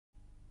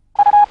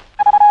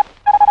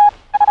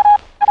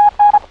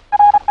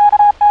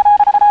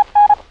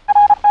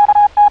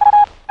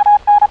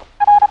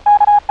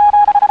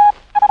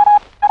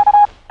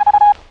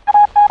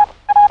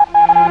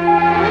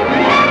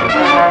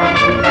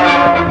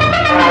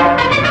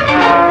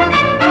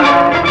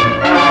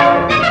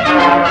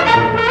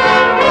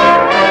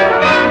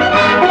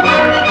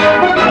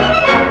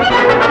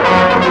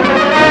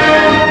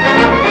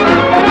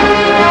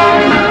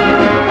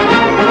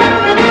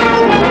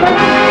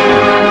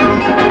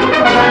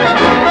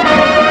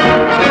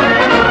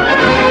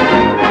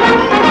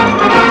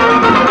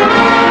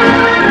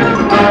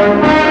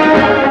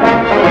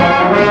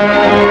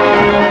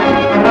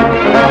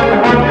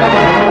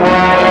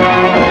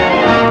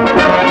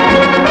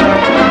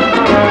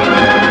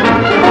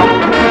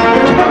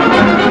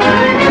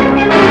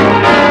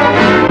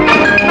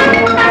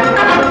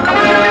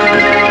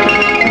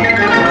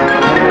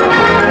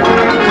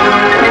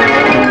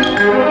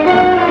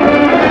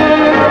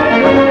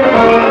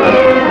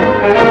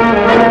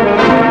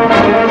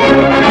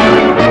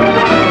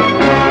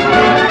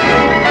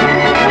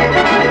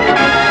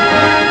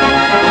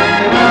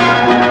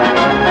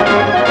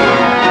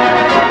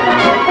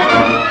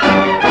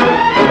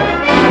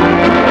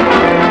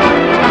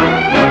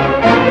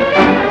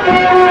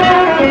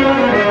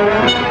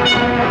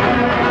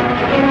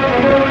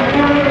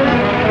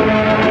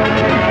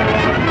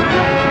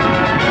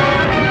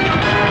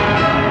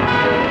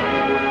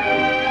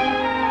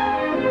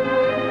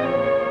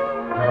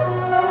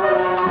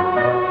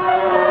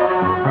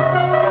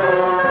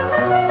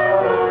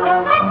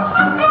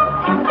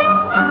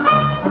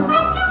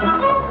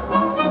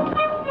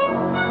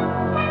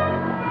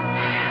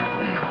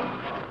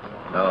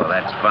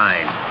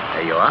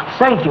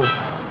Thank you.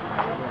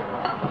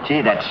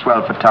 Gee, that's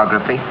swell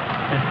photography.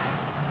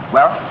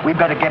 Well, we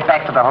better get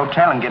back to the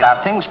hotel and get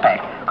our things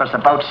packed, because the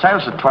boat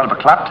sails at 12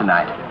 o'clock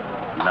tonight.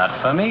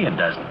 Not for me, it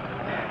doesn't.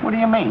 What do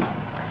you mean?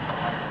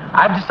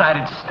 I've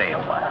decided to stay a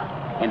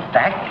while. In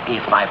fact,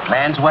 if my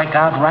plans work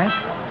out right,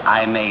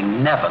 I may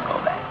never go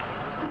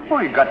back.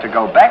 Well, you've got to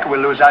go back or we'll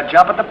lose our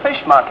job at the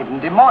fish market in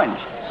Des Moines.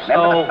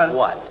 So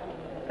what?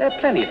 There are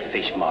plenty of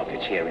fish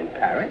markets here in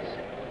Paris.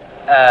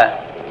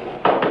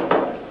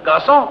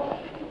 Garçon?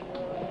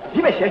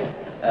 Oui, monsieur.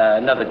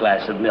 Another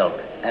glass of milk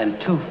and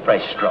 2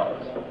 fresh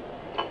straws.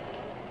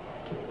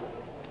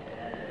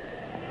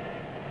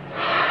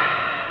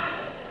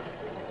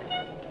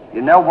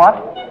 You know what?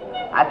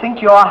 I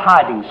think you're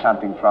hiding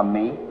something from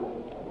me.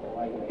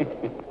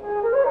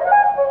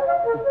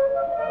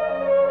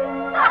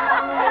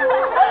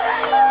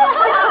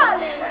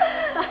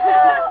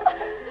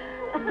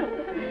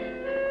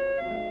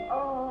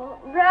 Oh,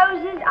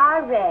 roses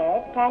are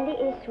red, candy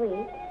is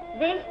sweet.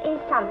 This is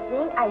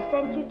something I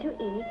sent you to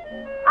eat.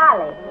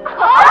 Ollie.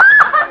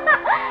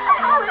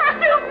 Oh,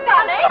 it's too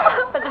funny.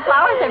 But the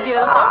flowers are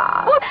beautiful.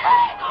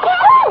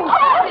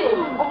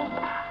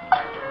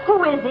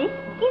 Who is he?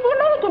 He's the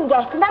American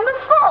guest, number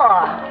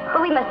 4.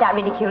 But we must not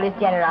ridicule his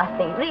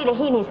generosity. Really,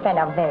 he and his friend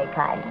are very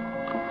kind.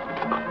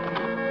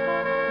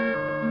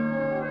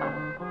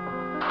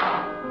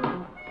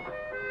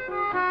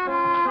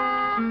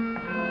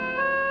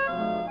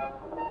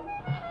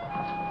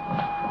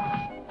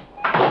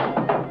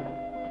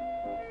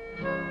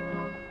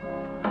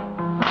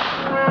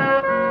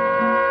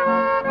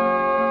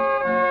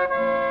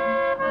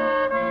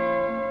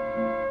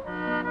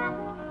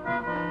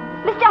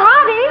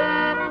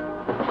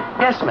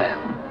 Yes, ma'am.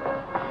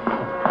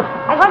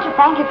 I want to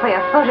thank you for your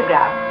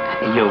photograph.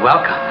 You're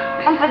welcome.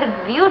 And for the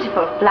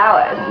beautiful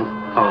flowers.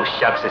 Oh,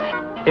 shucks.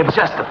 It was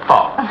just a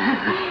thought.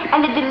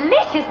 And the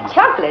delicious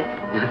chocolate.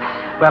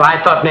 Well,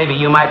 I thought maybe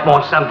you might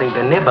want something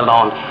to nibble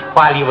on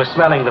while you were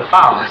smelling the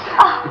flowers.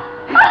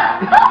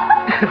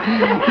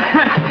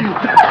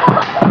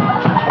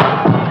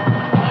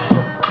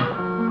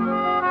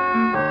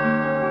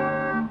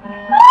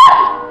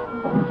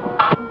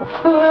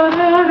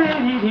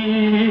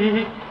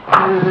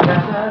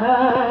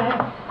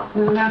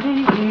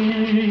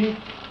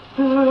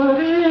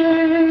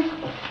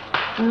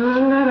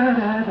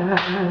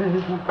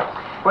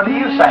 What are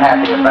you so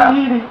happy about?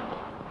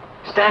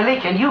 Stanley,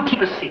 can you keep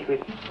a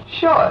secret?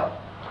 Sure.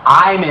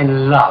 I'm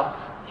in love.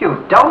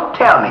 You don't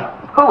tell me.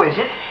 Who is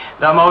it?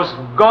 The most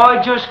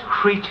gorgeous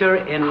creature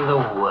in the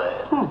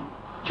world.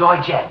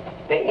 Georgette,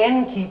 the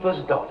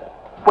innkeeper's daughter.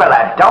 Well,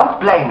 I don't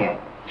blame you.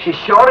 She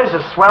sure is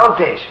a swell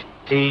dish.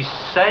 She's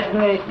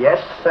certainly... Yes,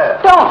 sir.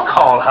 Don't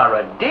call her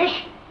a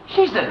dish.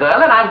 She's the girl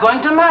that I'm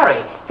going to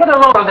marry. Get a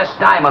load of this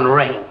diamond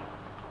ring.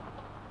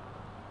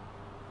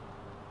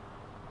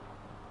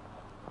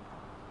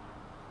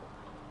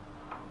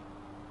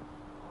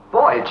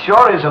 Boy, it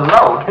sure is a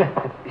load.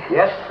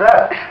 Yes,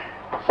 sir.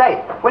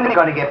 Say, when are we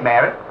going to get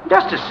married?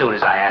 Just as soon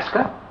as I ask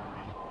her.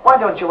 Why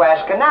don't you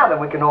ask her now, then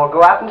we can all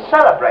go out and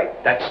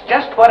celebrate? That's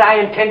just what I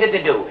intended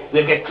to do.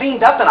 We'll get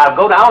cleaned up and I'll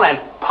go down and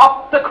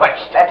pop the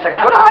question. That's a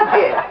good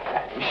idea.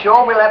 You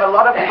sure we'll have a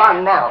lot of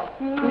fun now.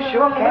 You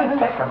sure can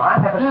pick 'em. I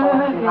never saw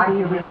anything like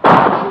you.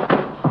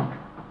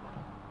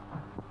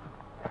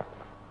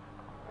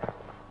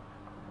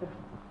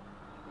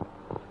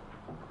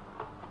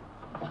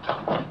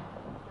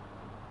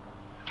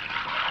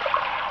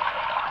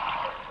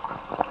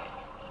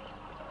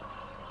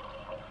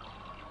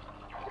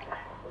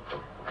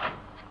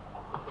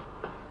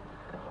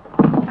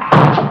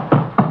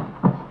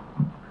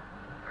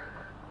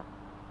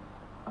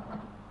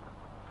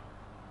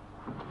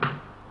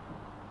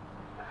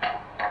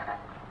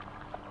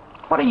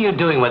 What are you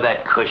doing with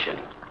that cushion?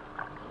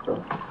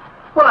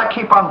 Well, I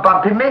keep on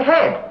bumping my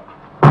head.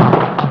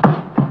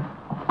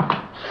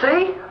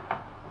 See?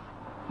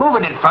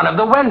 Move it in front of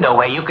the window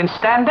where you can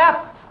stand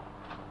up.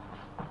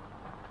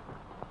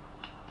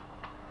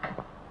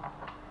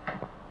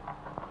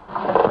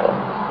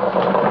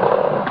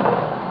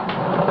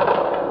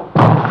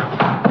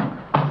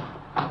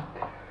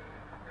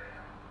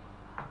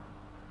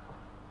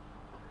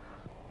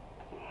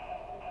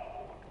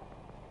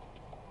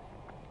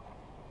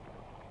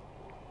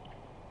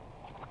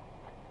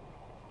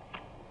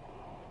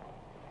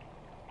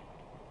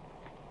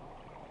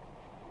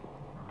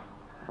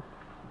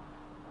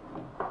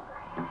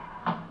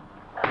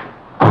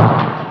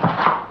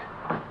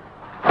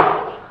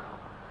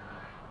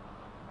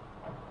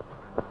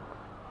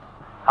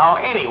 How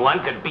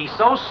anyone could be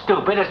so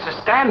stupid as to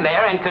stand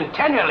there and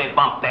continually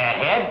bump their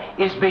head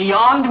is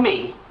beyond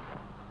me.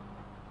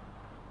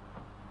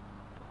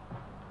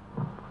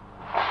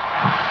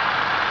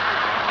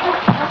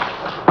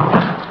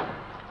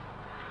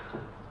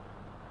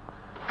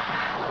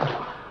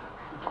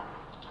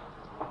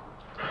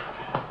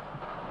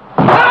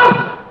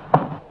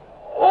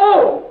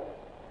 Oh!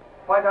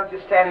 Why don't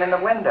you stand in the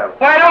window?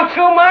 Why don't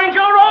you mind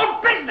your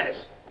own business?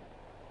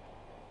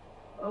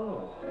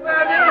 Oh.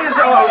 Well, it is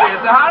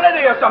always a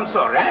holiday of some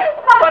sort, eh?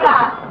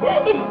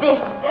 It's this.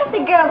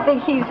 The girl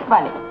thinks he's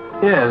funny.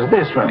 Yes,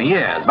 this one,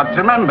 yes. But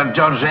remember,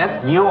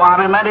 Georgette, you are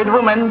a married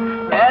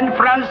woman, and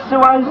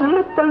Francois is a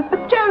little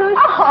bit jealous.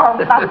 Oh,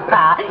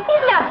 Papa,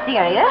 he's not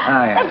serious.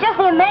 Oh, yes. It's just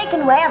the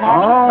American way of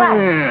having Oh, fun.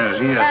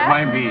 yes,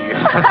 maybe.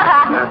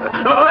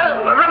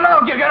 Well,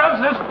 look, you girls,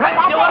 there's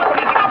plenty of...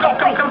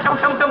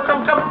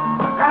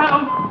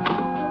 Come.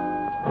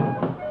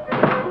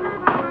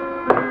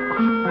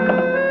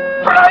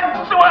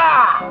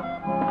 Francois!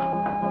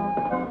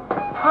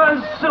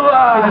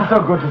 It is so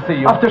good to see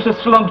you. After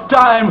such a long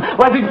time,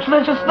 why didn't you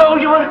let us know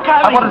you were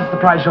coming? What is the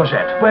surprise,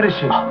 Georgette? Where is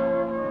she?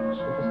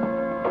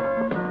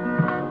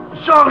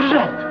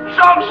 Georgette!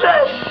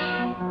 Georgette!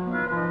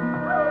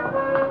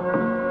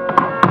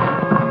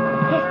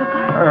 Yes, Papa?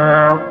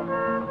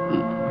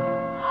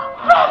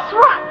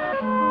 Francois!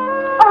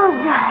 Oh,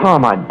 darling. Oh,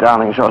 my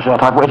darling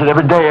Georgette, I've waited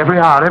every day, every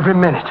hour, every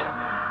minute.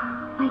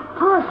 My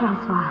poor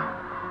Francois.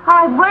 Oh,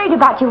 I worried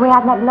about you way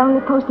out in that lonely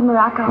post in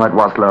Morocco. Oh, it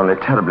was lonely,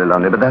 terribly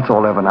lonely, but that's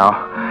all over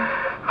now.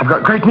 I've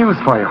got great news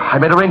for you. I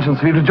made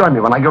arrangements for you to join me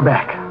when I go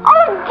back.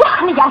 Oh,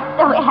 darling, I'm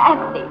so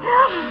happy.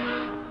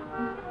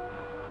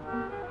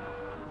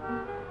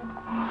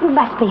 You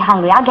must be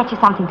hungry. I'll get you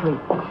something to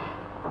eat.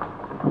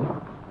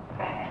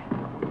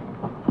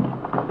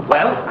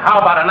 Well, how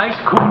about a nice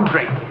cool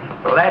drink?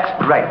 Well, that's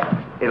great.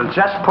 It'll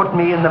just put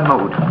me in the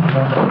mood.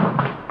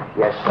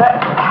 Yes, sir.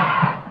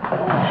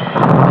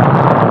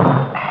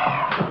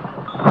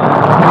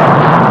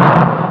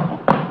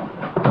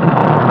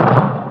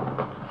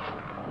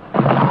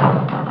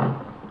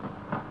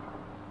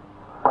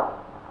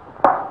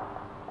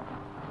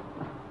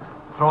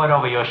 Throw it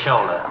over your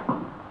shoulder.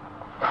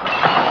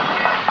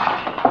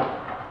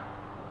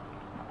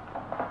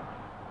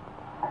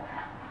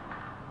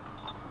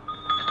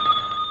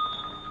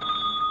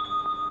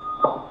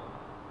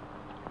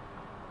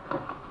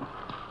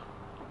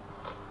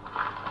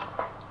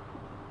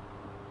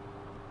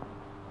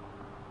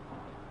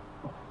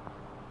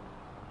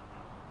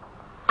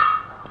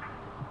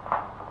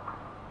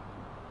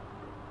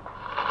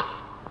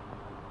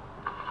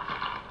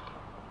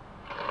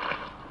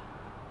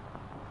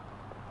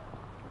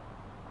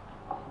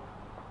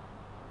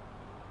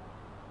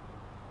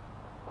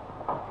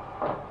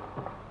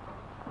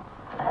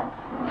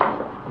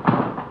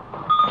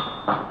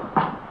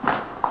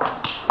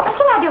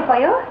 For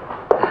you?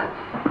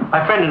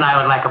 My friend and I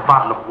would like a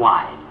bottle of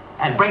wine.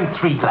 And bring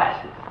 3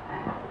 glasses.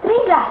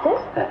 3 glasses?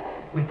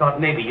 We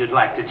thought maybe you'd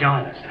like to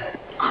join us.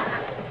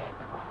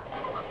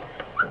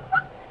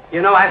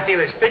 You know, I feel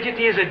as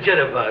fidgety as a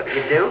jitterbug.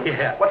 You do?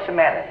 Yeah. What's the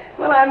matter?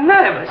 Well, I'm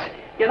nervous.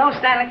 You know,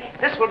 Stanley,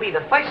 this will be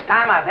the first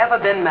time I've ever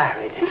been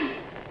married.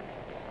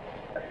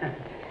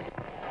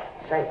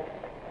 Say,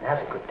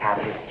 now's a good time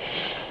to...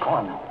 Go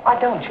on now. Why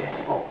don't you?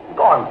 Oh,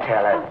 go on,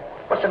 tell her.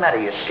 What's the matter?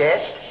 You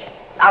scared?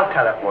 I'll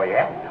tell her for you.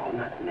 No,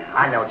 not now.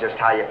 I know just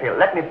how you feel.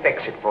 Let me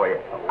fix it for you.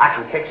 I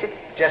can fix it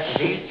just as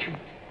easy.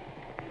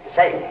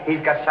 Say, he's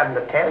got something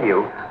to tell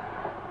you.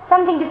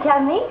 Something to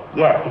tell me?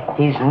 Yeah,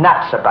 he's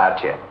nuts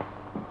about you.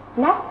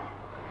 Nuts?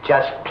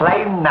 Just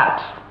plain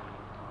nuts.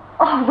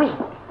 Oh, wait.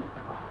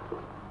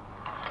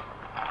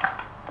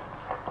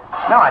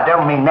 No, I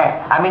don't mean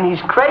that. I mean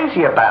he's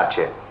crazy about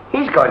you.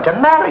 He's going to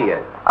marry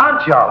you.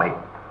 Aren't you, Ollie?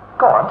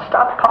 Go on,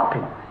 stop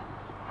pumping.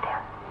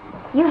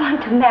 You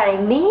want to marry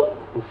me?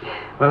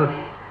 Well,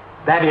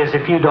 that is,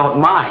 if you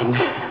don't mind.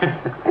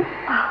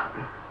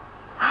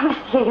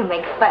 Monsieur, you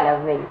make fun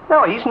of me.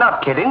 No, he's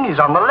not kidding. He's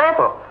on the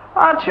level.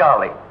 Aren't you,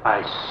 Ollie?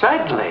 I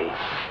certainly.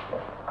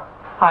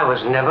 I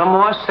was never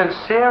more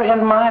sincere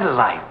in my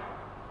life.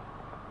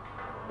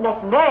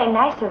 That's very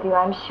nice of you,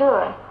 I'm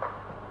sure.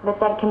 But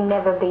that can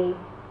never be.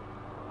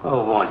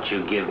 Oh, won't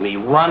you give me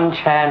one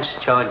chance,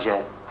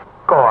 Georgette?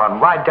 Go on,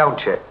 why don't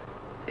you?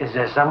 Is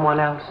there someone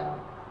else?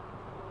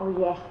 Oh,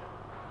 yes.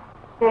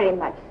 Very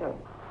much so.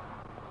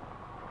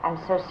 I'm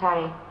so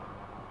sorry.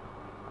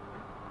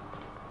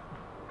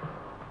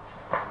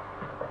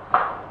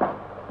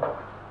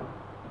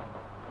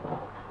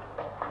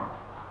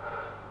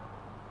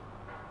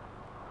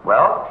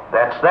 Well,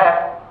 that's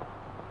that.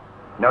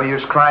 No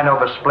use crying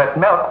over spilt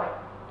milk.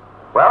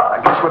 Well,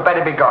 I guess we'd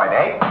better be going,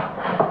 eh?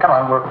 Come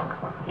on, we'll...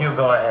 You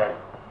go ahead.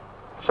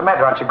 What's the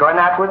matter? Aren't you going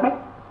out with me?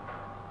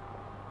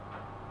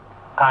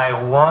 I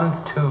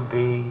want to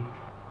be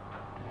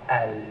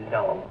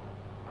alone.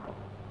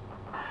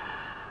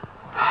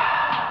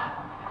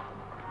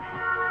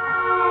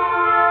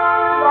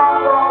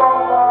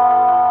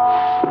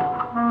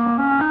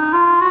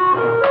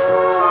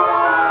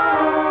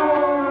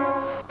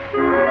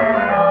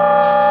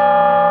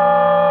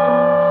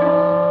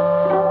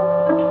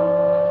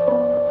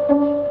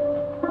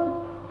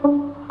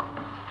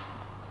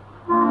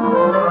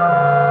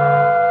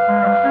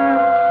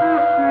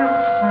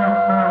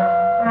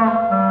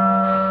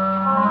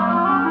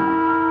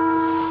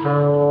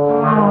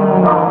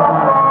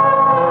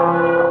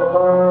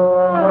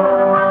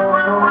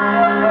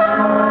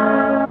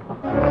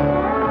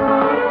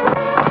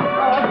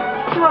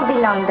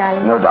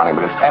 No, darling,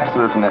 but it's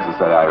absolutely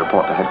necessary I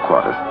report to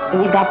headquarters.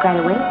 Are you back right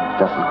away?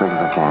 Just as quick as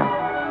I can.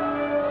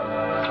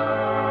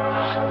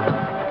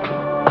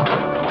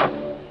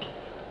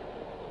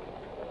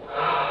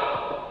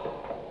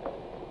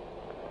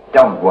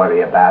 Don't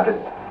worry about it.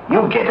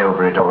 You'll get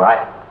over it, all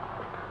right?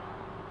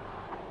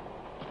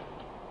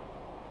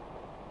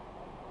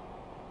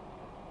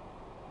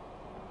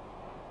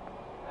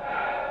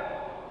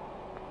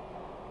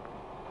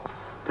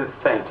 To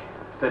think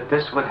that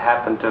this would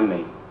happen to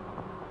me.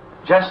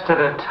 Just at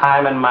a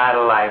time in my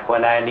life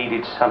when I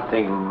needed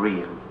something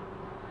real.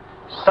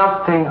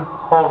 Something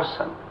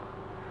wholesome.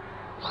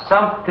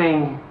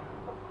 Something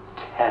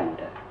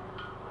tender.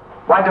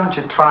 Why don't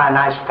you try a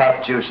nice,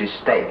 fat, juicy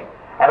steak?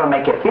 That'll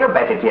make you feel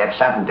better if you have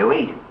something to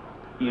eat.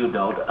 You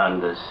don't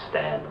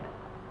understand.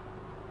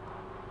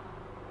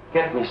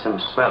 Get me some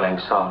smelling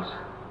salts.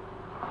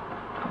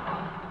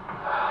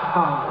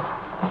 Oh.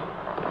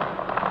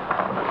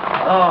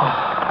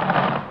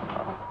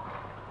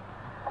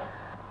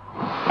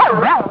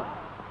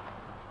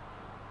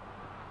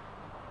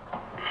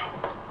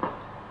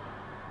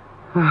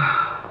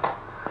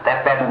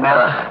 That better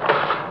now?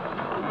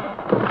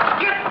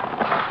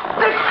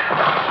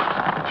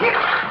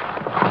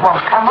 Well,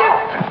 come on.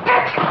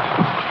 Get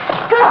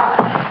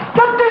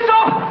this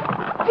off!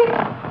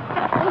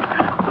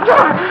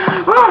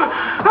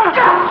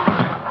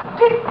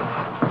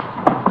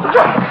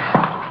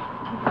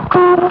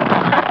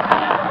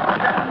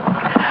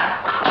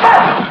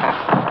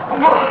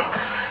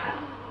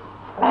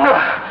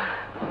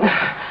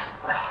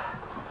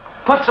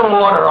 Put some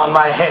water on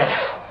my head.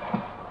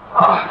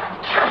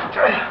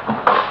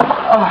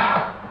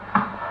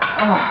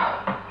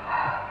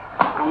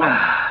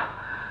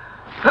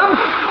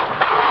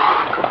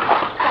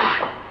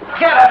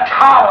 Get a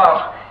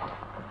towel.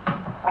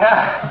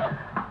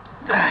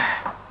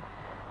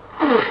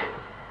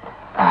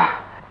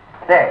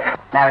 There.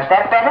 Now, is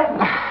that better?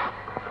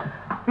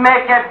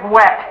 Make it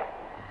wet.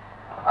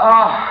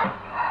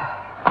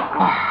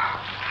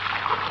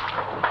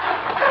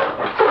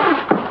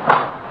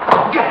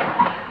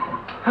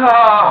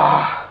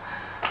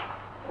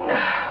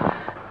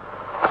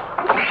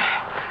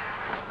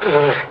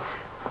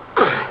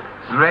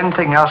 Is there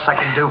anything else I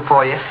can do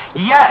for you?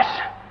 Yes.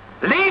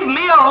 Leave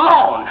me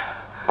alone.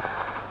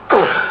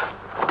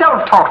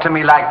 Don't talk to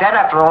me like that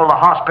after all the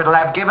hospital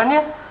I've given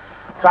you.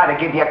 Try to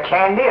give you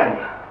candy and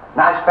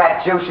nice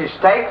fat juicy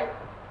steak.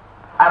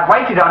 I've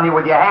waited on you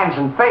with your hands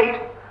and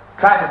feet.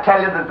 Tried to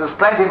tell you that there's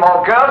plenty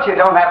more girls. You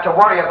don't have to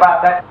worry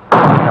about that.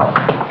 No.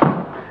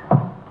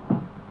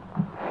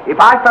 If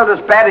I felt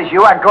as bad as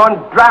you, I'd go and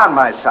drown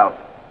myself.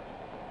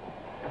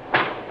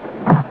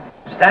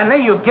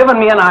 Stanley, you've given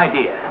me an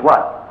idea.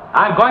 What?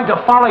 I'm going to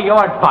follow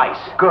your advice.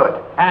 Good.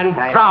 And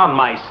drown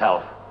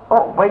myself.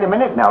 Oh, wait a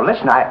minute now.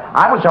 Listen,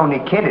 I was only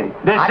kidding.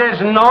 This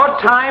is no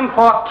time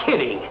for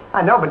kidding.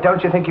 I know, but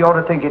don't you think you ought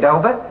to think it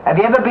over? Have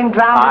you ever been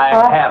drowned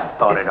before? I have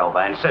thought it over,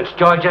 and since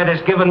Georgette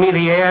has given me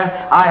the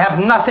air, I have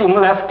nothing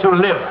left to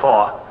live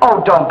for.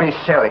 Oh, don't be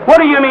silly. What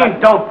do you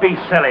mean, don't be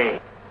silly?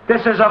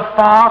 This is a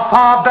far,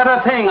 far better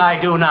thing I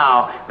do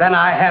now than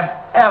I have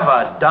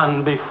ever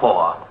done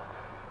before.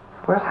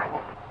 Well, I'm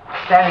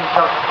standing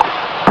so...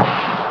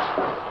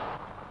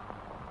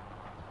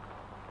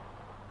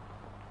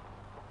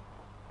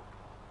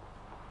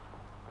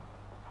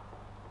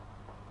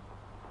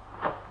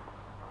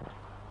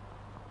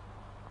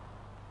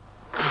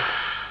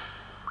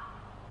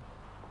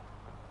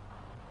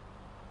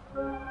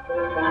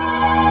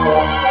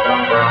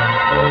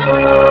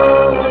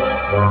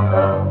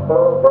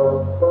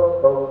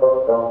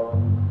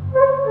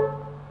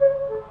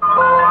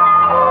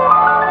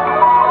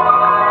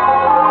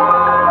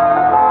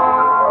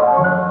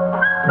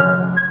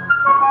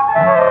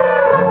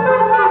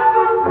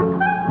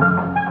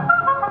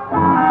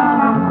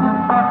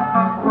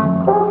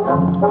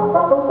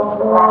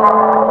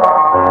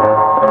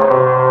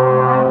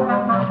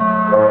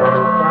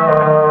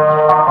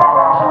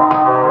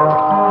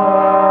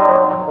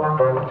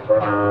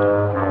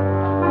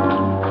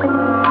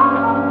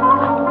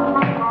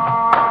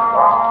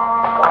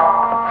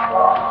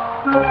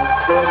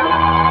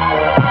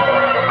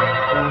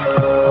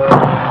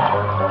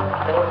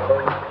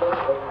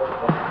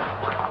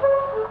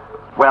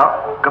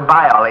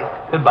 Goodbye, Ollie.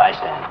 Goodbye,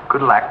 Stan.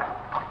 Good luck.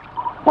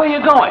 Where are you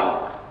going?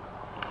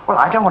 Well,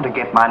 I don't want to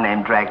get my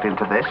name dragged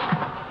into this.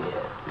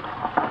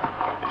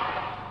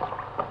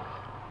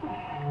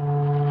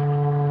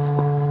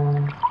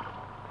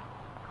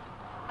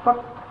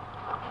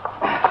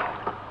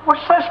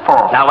 What's this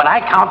for? Now, when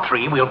I count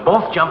 3, we'll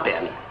both jump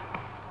in.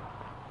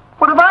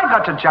 What have I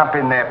got to jump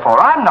in there for?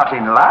 I'm not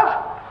in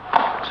love.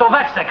 So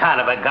that's the kind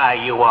of a guy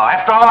you are.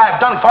 After all I've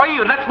done for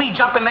you, let me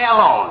jump in there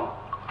alone.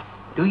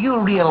 Do you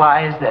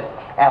realize that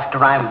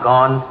after I'm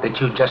gone, that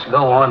you just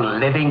go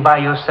on living by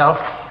yourself?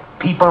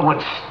 People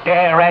would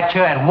stare at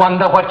you and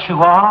wonder what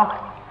you are,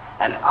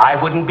 and I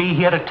wouldn't be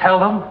here to tell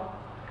them.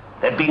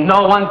 There'd be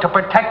no one to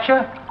protect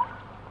you.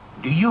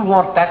 Do you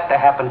want that to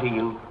happen to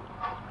you?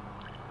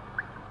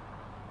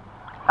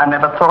 I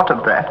never thought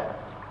of that.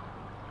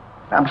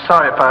 I'm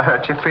sorry if I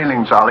hurt your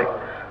feelings, Ollie.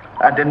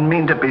 I didn't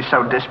mean to be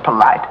so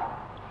dispolite.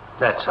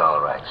 That's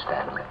all right,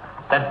 Stanley.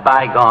 Let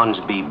bygones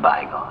be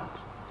bygones.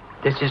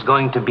 This is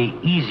going to be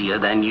easier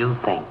than you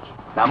think.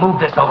 Now move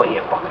this over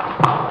here for me.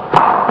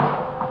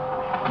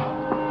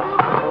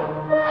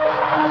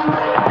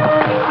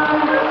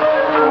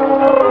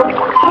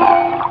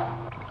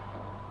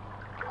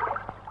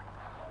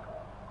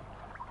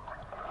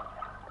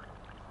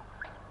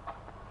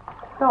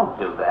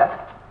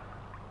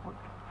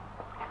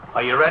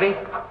 Are you ready?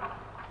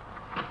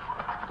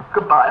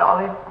 Goodbye,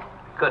 Ollie.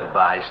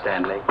 Goodbye,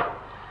 Stanley.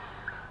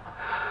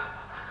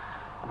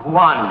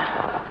 1,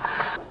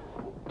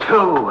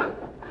 2.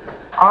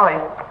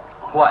 Ollie,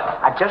 What?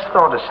 I just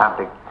thought of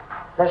something.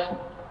 Listen,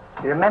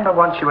 you remember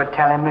once you were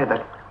telling me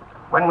that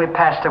when we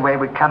passed away,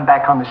 we'd come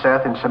back on this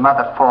earth in some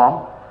other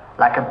form,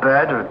 like a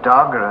bird or a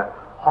dog or a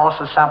horse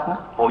or something?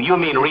 Oh, you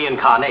mean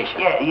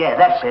reincarnation? Yeah,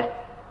 that's it.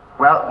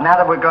 Well, now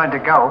that we're going to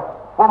go,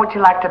 what would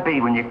you like to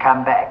be when you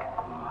come back?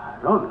 I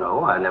don't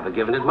know. I've never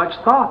given it much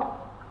thought.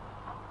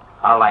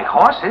 I like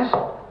horses.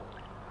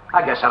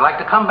 I guess I'd like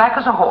to come back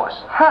as a horse.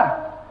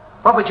 Huh.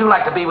 What would you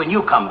like to be when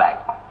you come back?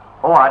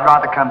 Oh, I'd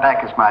rather come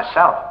back as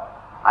myself.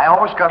 I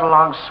always got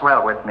along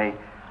swell with me.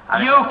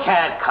 You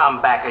can't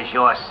come back as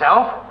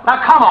yourself.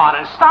 Now, come on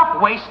and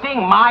stop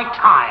wasting my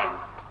time.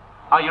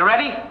 Are you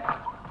ready?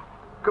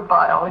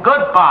 Goodbye, Ollie.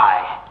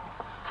 Goodbye.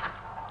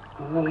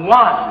 1,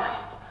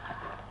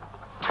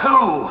 2.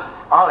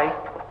 Ollie,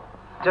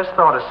 just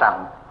thought of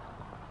something.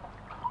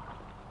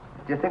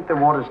 Do you think the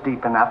water's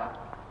deep enough?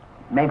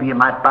 Maybe you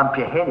might bump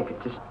your head if you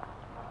just...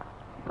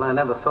 Well, I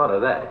never thought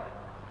of that.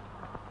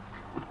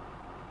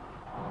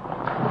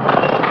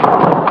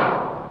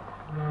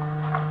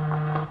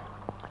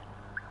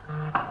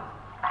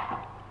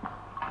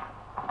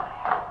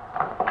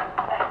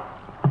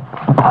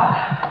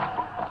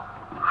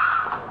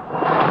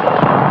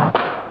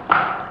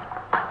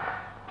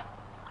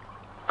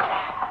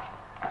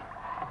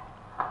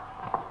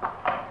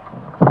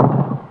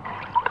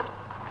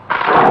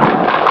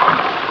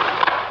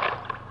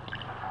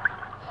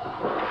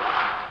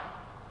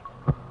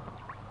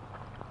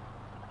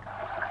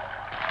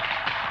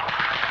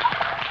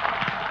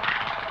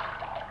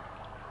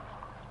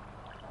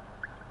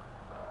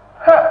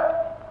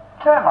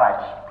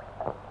 Termites.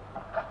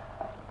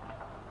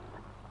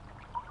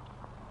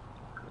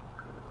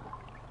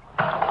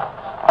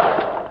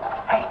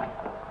 Hey,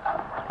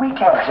 we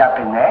can't jump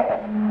in there.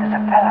 There's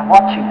a fella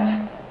watching us.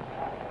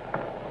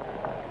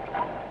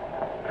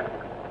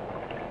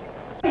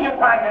 What are you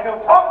trying to do?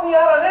 Talk me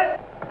out of this?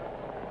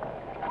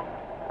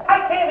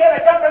 I came here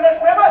to jump in this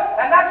river,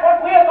 and that's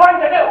what we are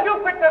going to do. You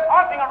quit this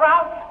horsing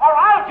around, or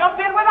I'll jump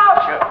in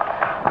without you.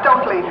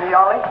 Don't leave me,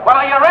 Ollie. Well,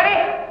 are you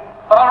ready?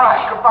 All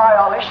right. Goodbye,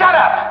 Ollie. Shut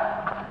up.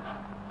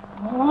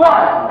 1, 2.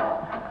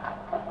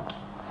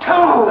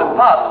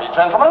 Pardon me,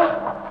 gentlemen.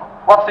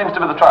 What seems to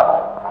be the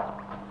trouble?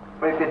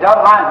 Well, if you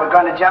don't mind, we're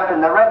going to jump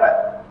in the river.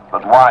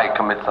 But why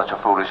commit such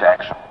a foolish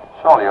action?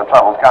 Surely your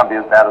troubles can't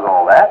be as bad as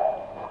all that.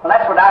 Well,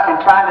 that's what I've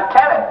been trying to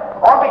tell him.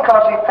 All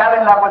because he fell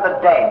in love with a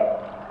dame.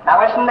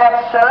 Now, isn't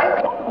that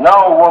silly?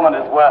 No woman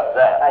is worth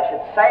that. I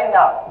should say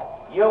no.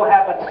 You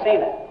haven't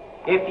seen her.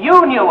 If you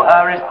knew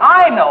her as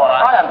I know her...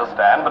 I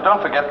understand, but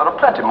don't forget there are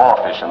plenty more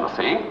fish in the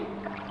sea.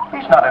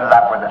 He's not in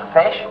love with a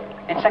fish.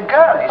 It's a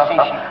girl, you see.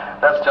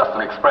 That's just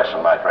an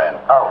expression, my friend.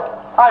 Oh.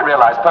 I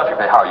realize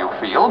perfectly how you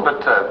feel, but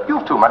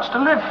you've too much to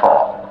live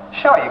for.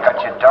 Sure, you got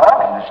your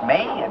dog, and there's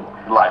me, and...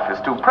 Life is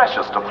too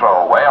precious to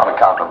throw away on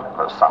account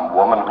of some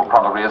woman who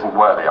probably isn't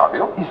worthy of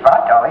you. He's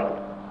right, Ollie.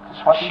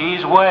 That's what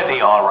She's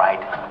worthy, all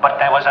right. But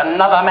there was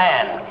another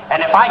man.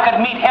 And if I could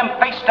meet him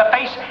face to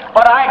face,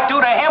 what I'd do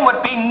to him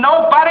would be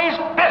nobody's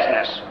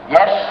business.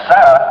 Yes,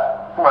 sir.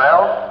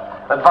 Well,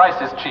 advice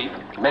is cheap.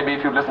 Maybe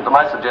if you'd listen to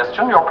my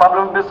suggestion, your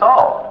problem would be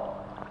solved.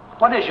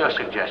 What is your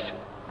suggestion?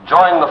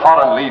 Join the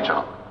Foreign Legion.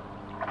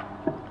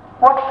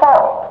 What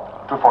for?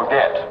 To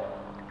forget.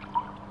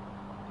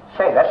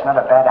 Say, that's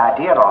not a bad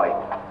idea, Ollie.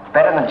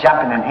 Better than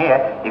jumping in here.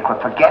 You could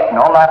forget and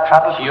all our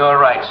troubles. You're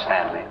right,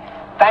 Stanley.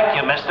 Thank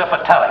you, mister, for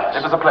telling us.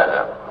 It was a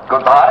pleasure.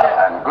 Goodbye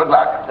and good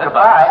luck.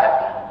 Goodbye.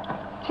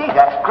 Gee,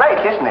 that's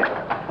great, isn't it?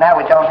 Now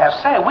we don't have...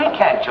 Say, we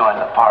can't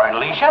join the Foreign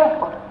Legion.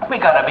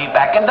 We gotta be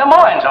back in Des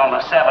Moines on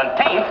the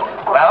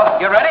 17th. Well,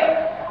 you ready?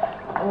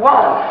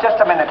 1.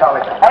 Just a minute,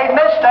 Ollie. Hey,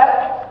 mister!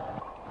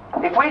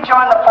 If we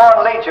join the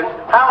Foreign Legion,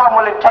 how long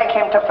will it take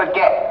him to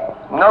forget?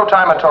 No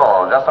time at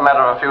all. Just a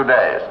matter of a few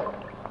days.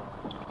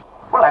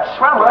 Well, that's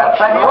swell. We'll have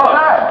plenty of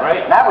time.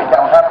 Great. Now we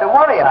don't have to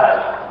worry about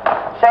it.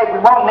 Say, we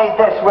won't need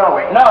this, will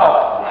we?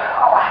 No.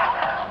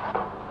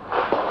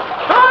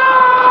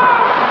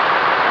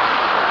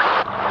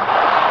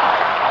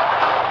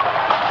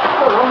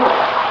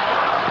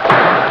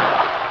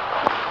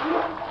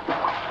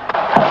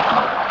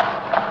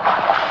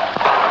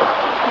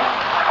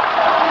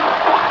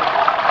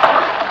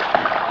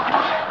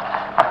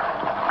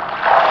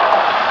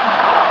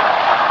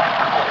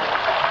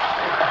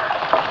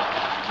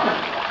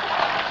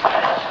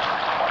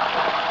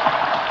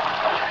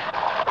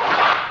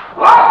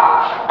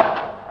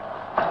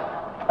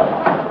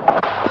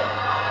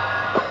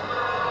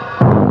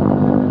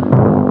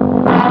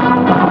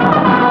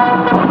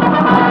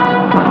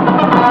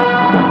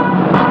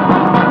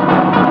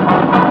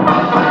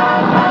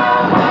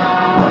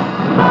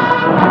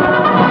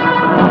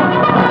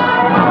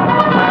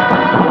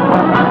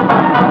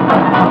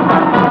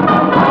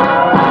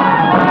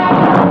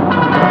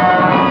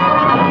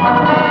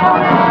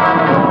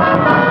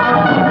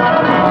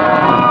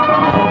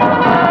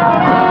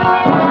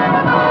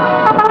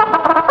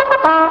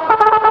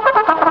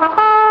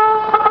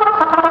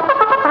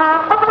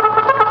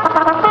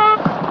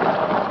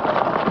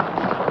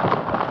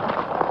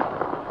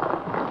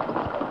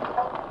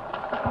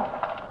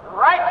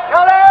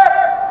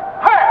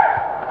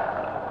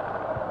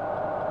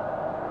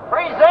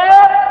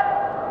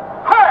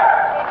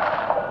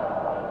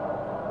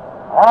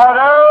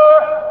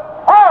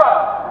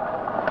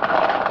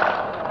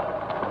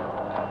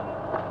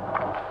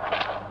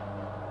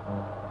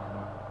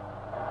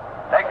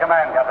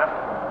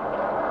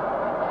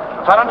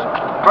 Lieutenant.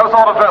 Close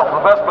order drill for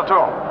the first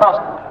platoon.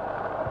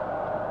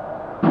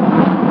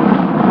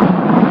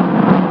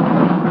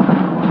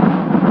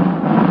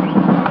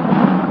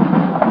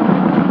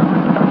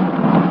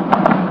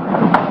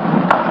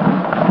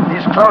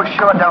 These clothes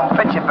sure don't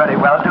fit you very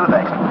well, do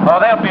they? Oh,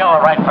 they'll be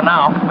all right for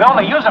now. We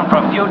only use them for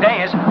a few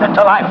days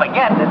until I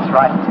forget. That's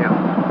right, too.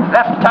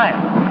 Left time.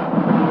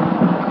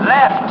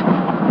 Left.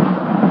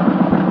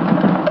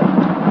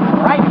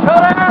 Right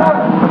shoulder.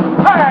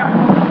 Turn.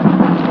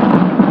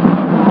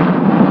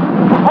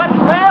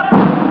 One left.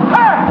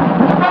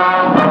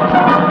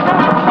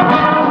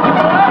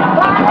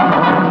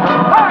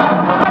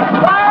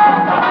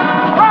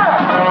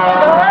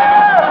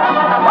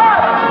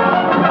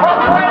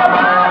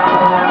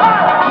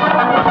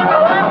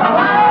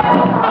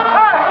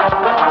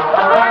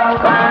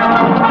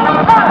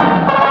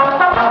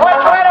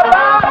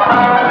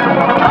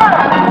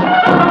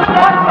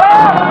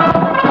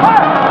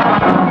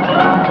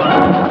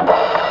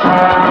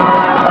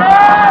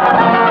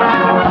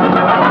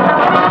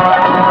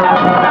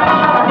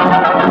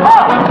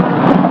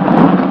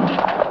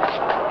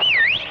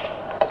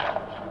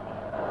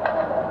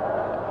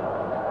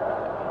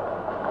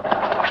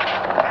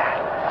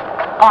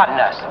 Pardon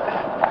us.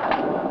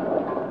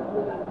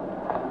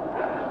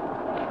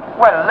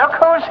 Well, look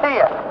who's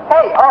here.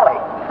 Hey, Ollie,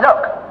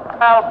 look.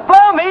 Well,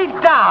 blow me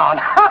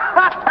down.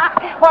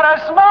 What a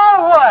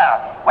small world.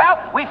 Well,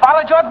 we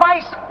followed your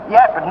advice.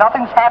 Yeah, but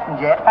nothing's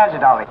happened yet, has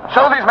it, Ollie?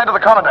 Show these men to the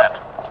commandant.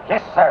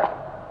 Yes, sir.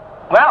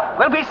 Well,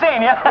 we'll be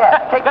seeing you.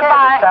 Yeah, take care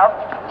of yourself.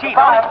 Gee,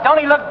 Bye. don't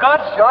he look good?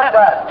 Sure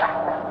does.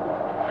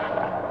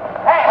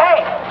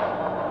 Hey,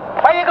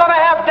 where you gonna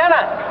have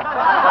dinner?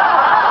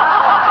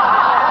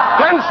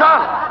 Glenn,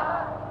 son.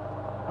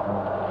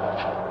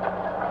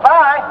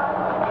 Bye.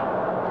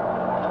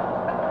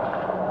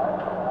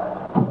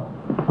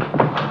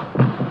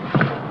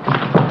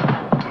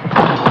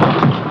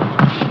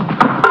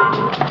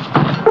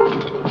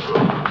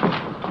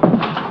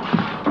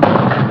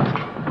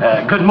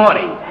 Good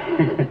morning.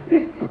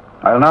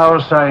 I'll now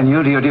assign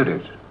you to your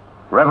duties.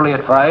 Reveille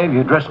at 5,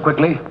 you dress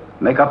quickly,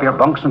 make up your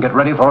bunks and get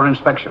ready for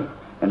inspection.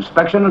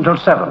 Inspection until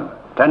 7.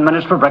 10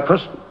 minutes for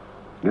breakfast.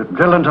 You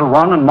drill until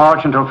 1 and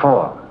march until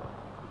 4.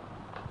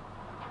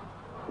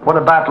 What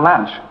about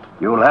lunch?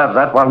 You'll have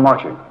that while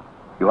marching.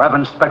 You have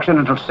inspection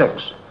until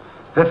 6.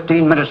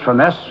 15 minutes for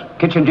mess,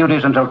 kitchen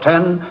duties until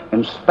 10,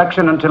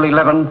 inspection until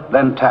 11,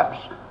 then taps.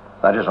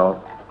 That is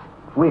all.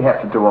 If we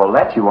have to do all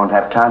that, you won't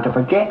have time to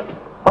forget.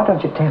 Why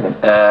don't you tell him?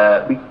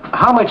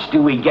 How much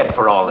do we get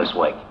for all this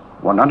work?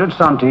 100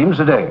 centimes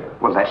a day.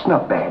 Well, that's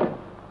not bad.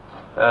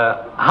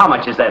 How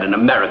much is that in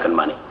American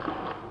money?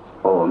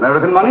 Oh,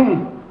 American money?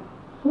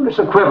 Well, it's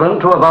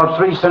equivalent to about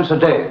 3 cents a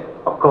day.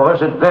 Of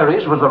course, it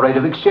varies with the rate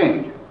of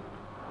exchange.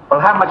 Well,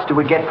 how much do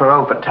we get for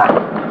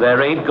overtime?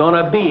 There ain't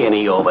gonna be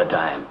any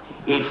overtime.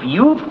 If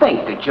you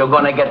think that you're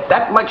gonna get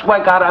that much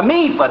work out of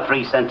me for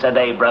 3 cents a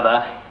day,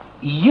 brother,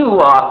 you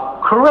are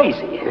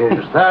crazy.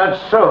 Is that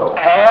so?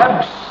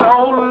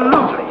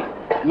 Absolutely.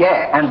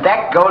 Yeah, and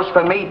that goes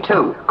for me,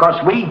 too.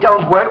 Because we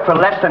don't work for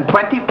less than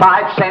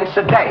 25 cents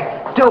a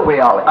day. Do we,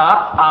 Ollie?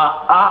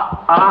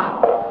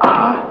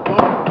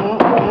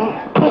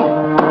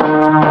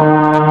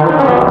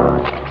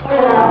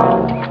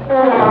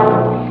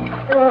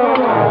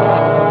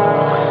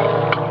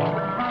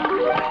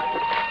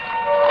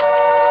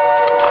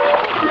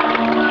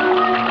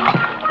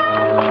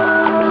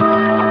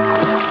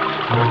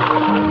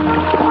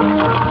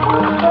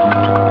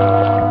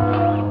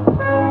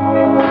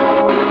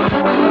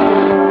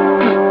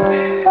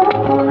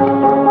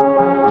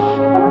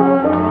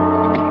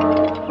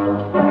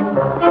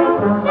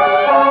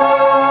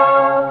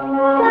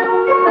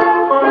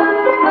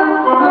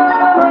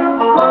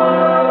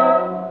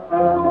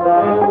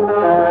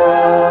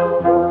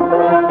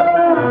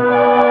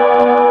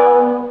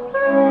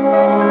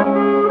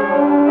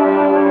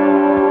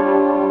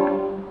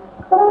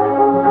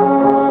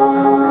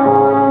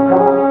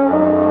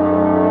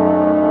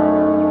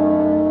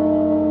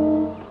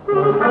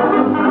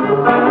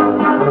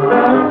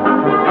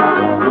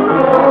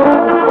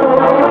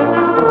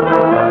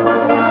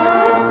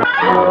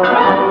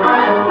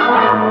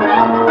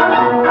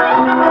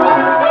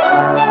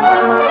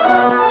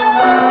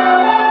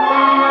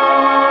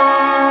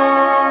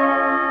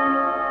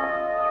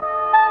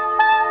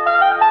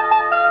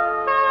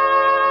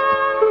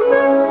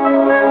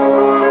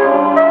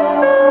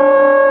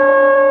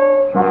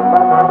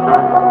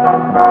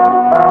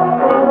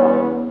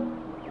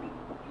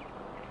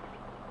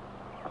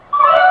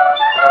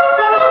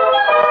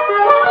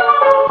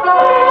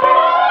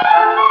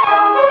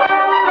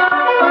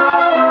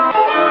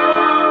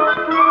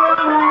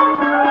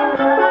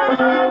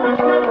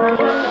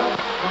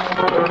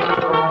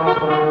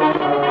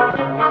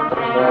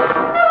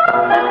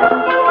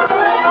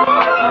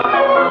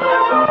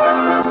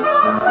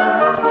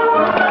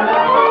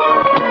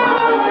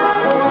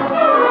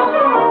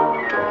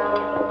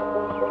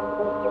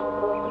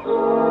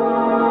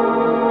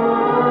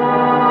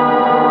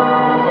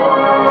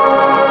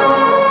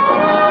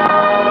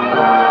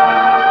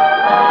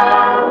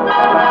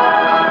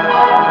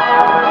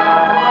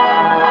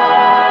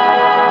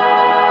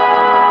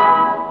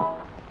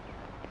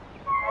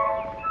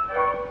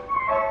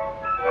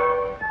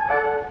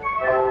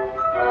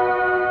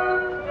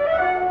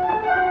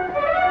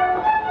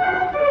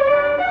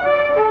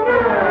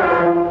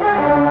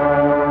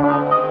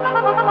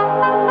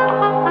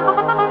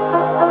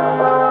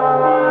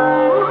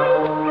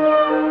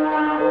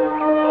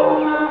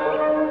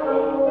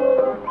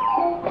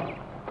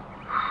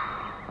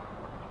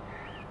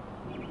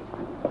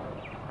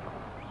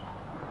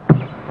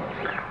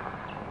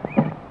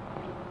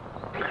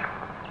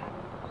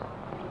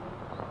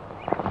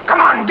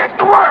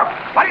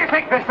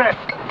 heck is this?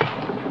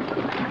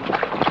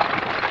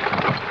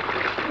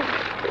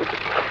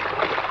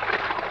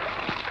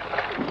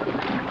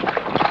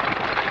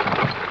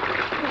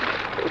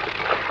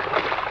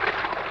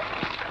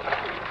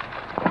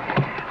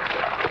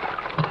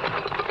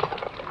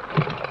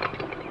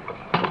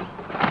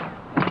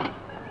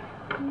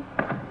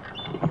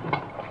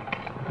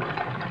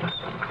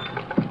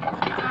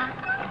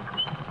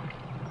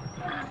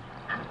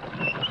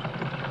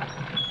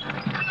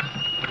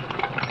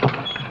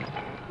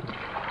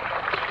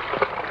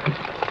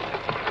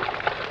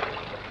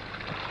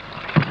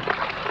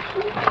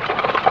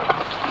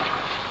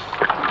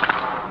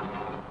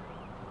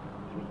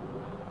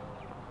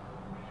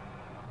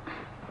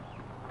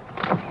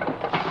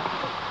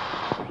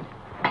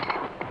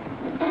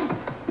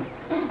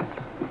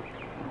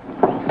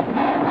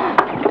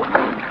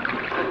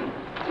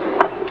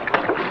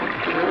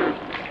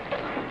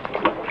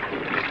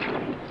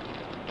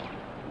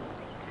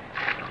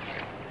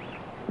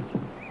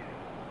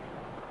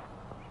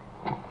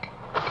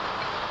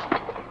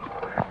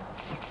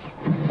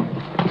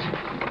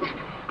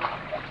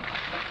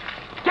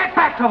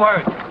 To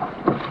work.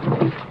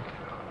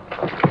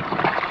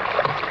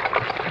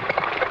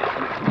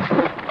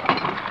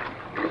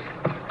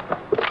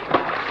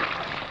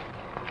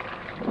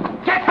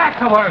 Get back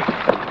to work.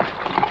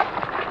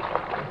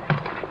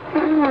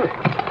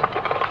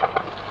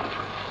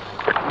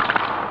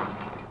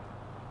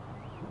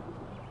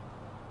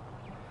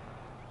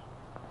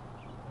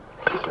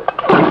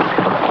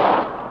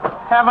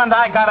 Haven't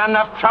I got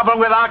enough trouble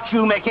without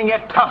you making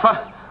it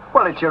tougher?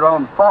 Well, it's your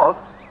own fault.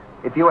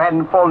 If you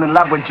hadn't fallen in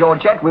love with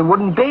Georgette, we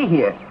wouldn't be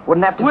here.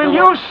 Wouldn't have to Will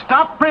you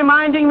stop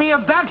reminding me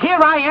of that? Here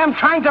I am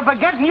trying to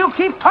forget, and you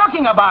keep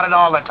talking about it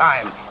all the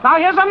time. Now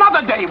here's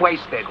another day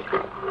wasted.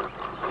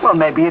 Well,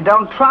 maybe you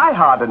don't try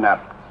hard enough.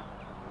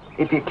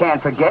 If you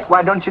can't forget,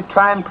 why don't you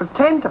try and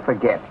pretend to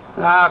forget?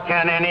 How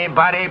can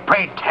anybody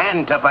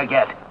pretend to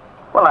forget?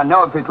 Well, I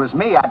know if it was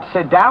me, I'd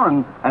sit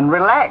down and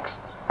relax.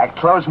 I'd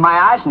close my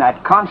eyes and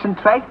I'd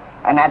concentrate,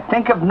 and I'd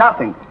think of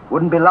nothing.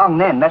 Wouldn't be long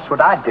then. That's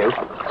what I'd do.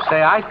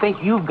 Say, I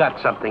think you've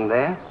got something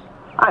there.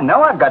 I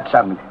know I've got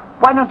something.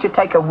 Why don't you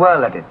take a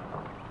whirl at it?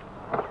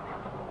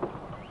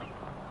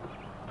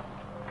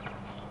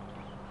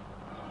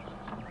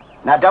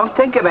 Now, don't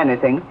think of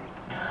anything.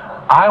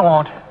 I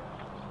won't.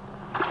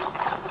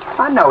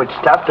 I know it's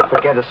tough to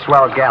forget a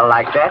swell gal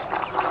like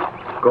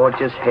that.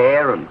 Gorgeous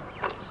hair and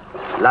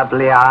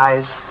lovely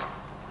eyes,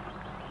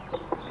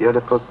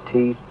 beautiful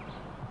teeth,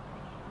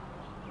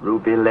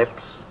 ruby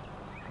lips.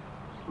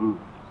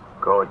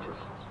 Gorgeous.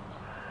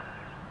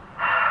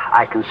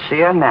 I can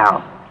see her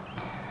now.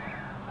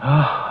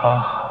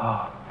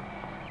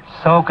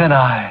 So can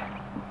I.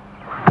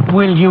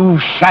 Will you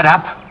shut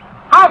up?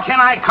 How can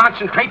I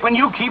concentrate when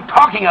you keep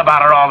talking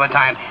about her all the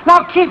time?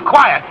 Now keep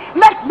quiet.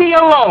 Let me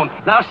alone.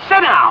 Now sit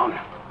down.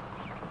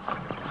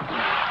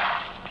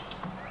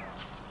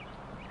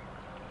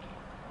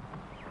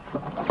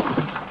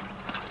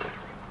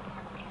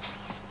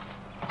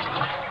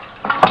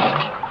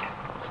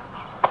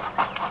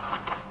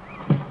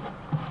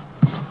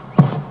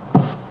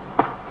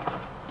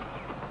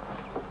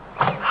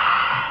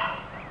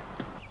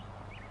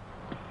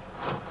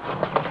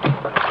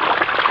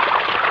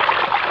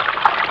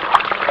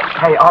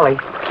 Hey, Ollie.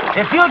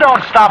 If you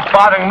don't stop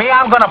bothering me,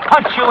 I'm going to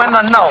punch you in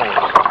the nose.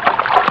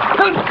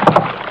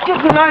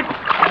 Didn't I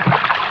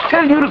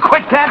tell you to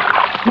quit that?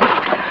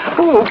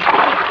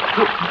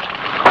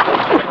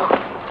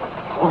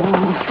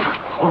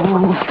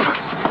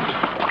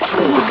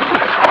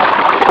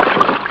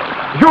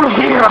 You'll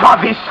hear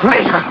about this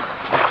later.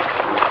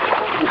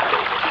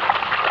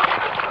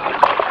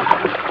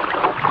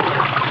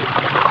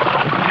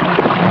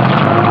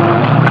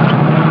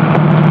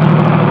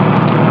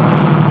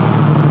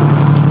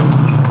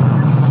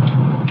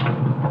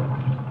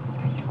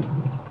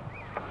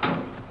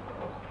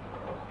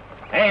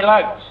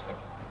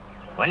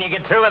 When you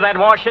get through with that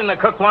washing, the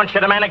cook wants you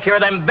to manicure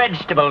them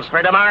vegetables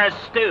for tomorrow's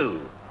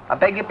stew. I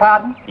beg your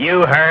pardon?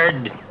 You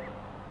heard.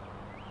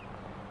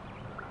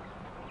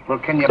 Well,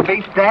 can you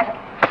beat that?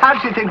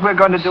 How do you think we're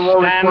going to do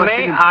all this Stanley,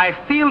 washing? I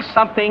feel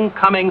something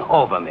coming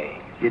over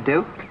me. You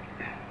do?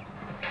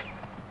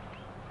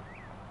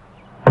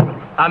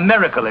 A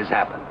miracle has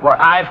happened. What?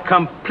 I've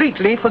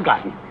completely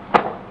forgotten.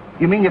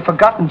 You mean you've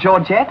forgotten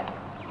Georgette?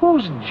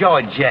 Who's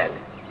Georgette?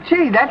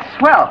 Gee, that's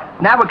swell.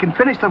 Now we can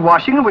finish the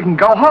washing and we can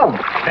go home.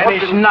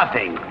 Finish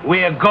nothing.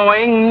 We're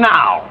going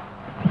now.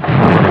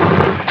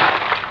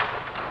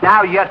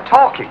 Now you're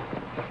talking.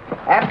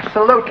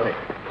 Absolutely.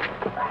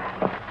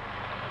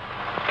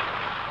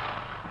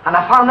 And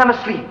I found them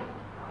asleep.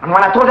 And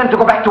when I told them to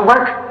go back to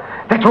work,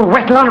 they threw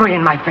wet laundry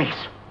in my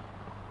face.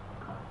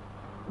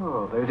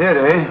 Oh, they did,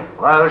 eh?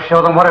 Well, I'll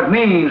show them what it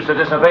means to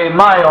disobey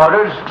my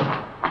orders.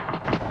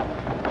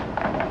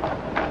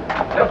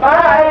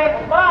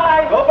 Goodbye.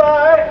 Bye.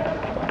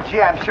 Goodbye.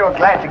 Gee, I'm sure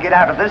glad to get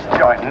out of this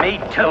joint. Me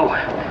too.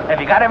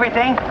 Have you got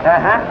everything?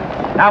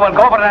 Uh-huh. Now we'll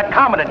go over to that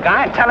commandant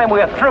guy and tell him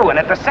we're through, and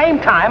at the same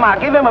time, I'll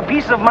give him a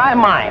piece of my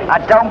mind. I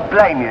don't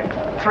blame you.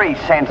 3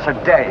 cents a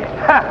day.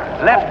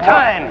 Left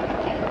turn.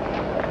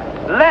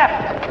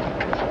 Left.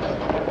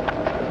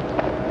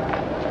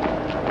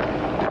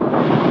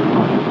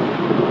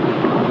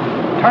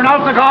 Turn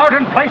out the guard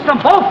and place them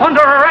both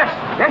under arrest.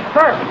 Yes,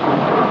 sir.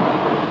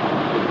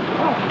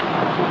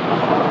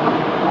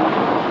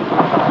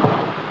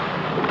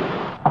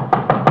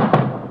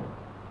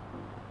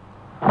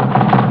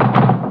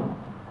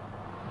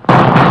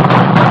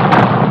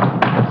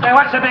 Say,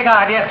 what's the big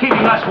idea of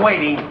keeping us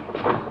waiting?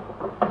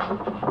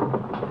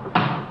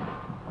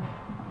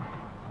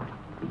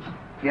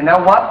 You know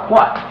what?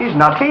 What? He's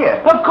not here.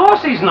 Of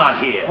course he's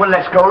not here. Well,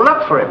 let's go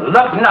look for him.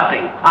 Look,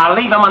 nothing. I'll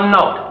leave him a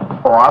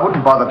note. Oh, I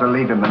wouldn't bother to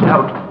leave him a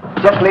note.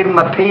 Just leave him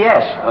a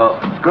P.S. Oh.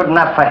 It's good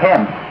enough for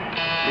him.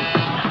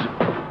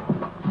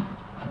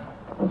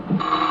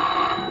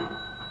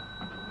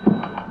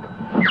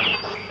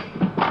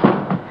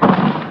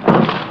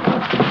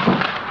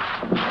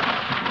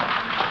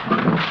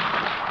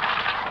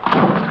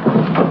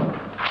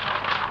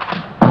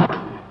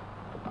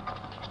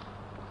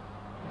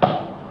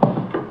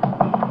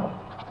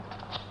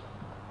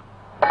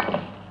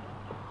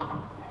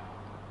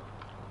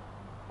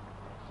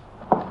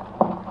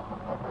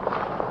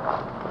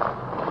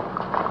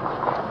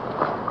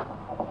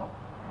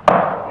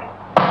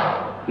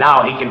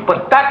 Now he can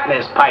put that in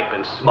his pipe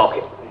and smoke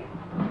it.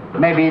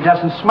 Maybe he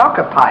doesn't smoke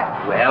a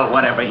pipe. Well,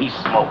 whatever, he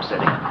smokes it.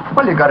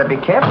 Well, you got to be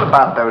careful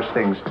about those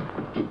things.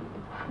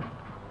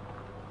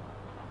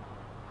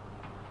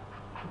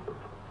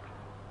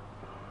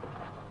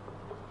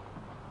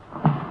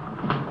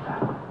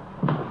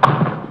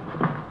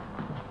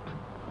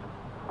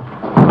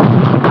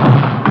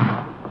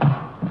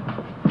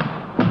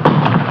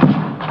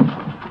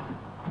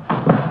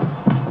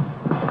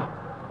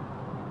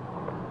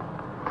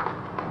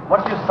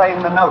 What did you say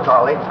in the note,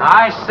 Ollie?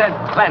 I said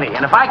plenty,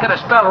 and if I could have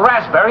spelled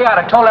raspberry, I'd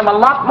have told him a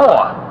lot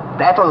more.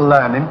 That'll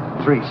learn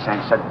him. 3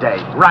 cents a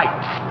day.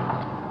 Right.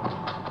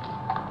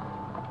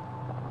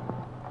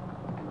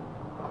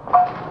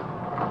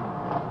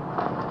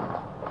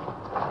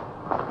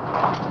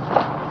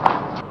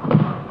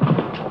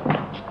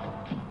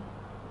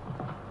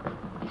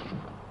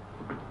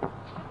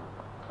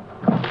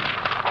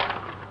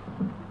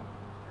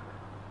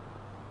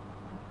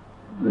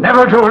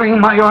 Never during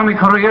my army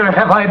career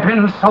have I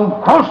been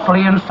so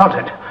grossly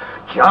insulted.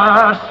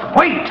 Just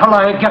wait till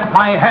I get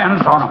my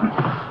hands on him.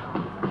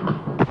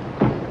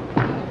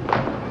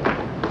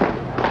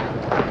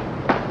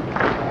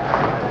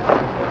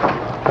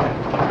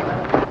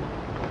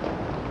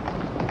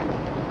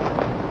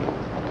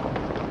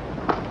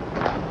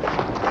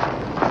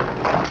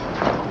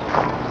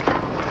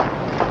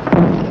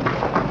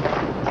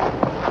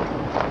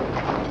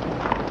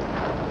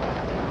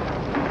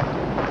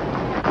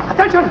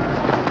 Attention!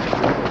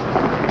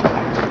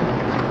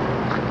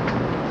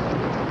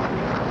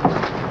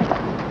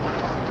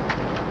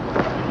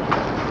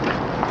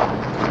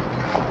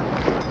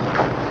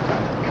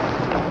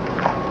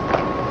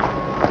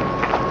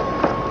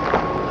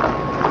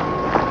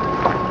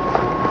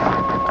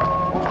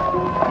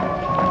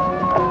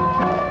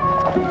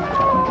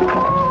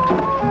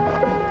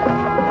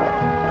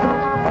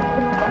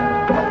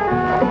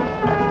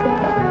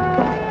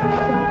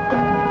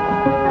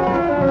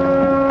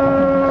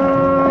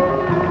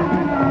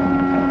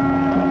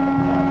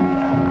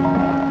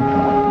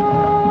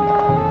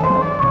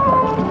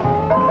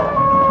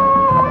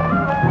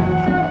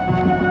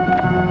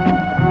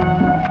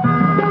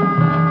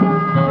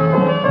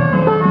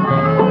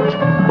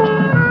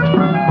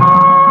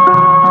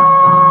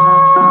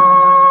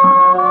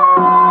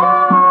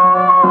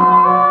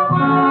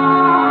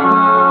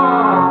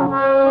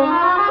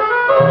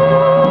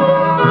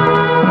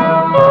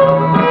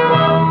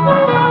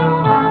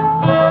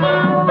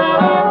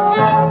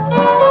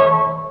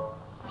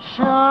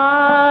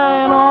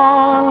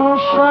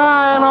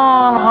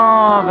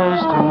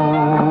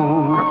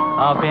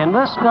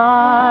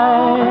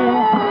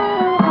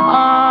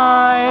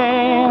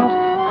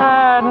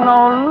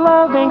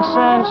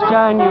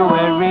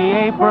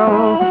 January,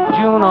 April,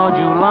 June or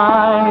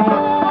July.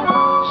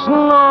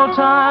 Snow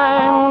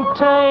time,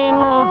 ta'in't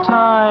no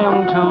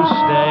time to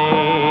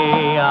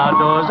stay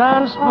outdoors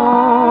and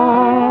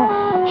spoon.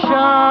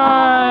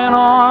 Shine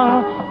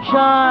on,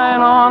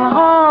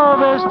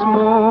 harvest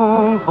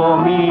moon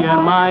for me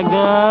and my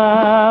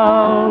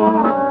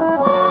girl.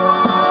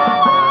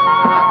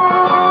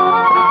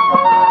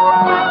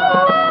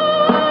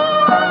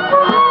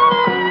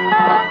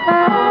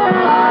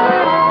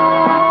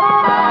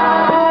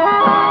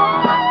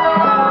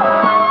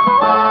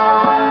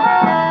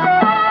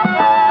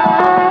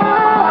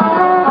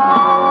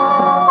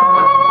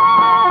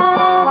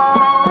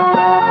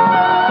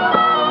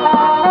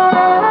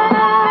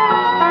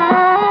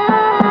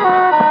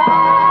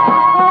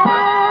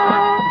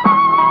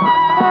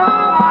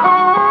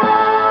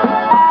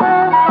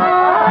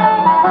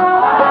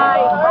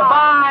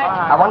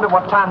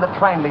 The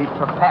train leaves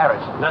for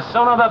Paris. The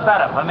sooner the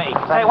better for me.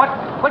 Say,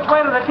 which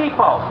way to the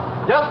depot?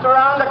 Just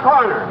around the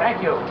corner.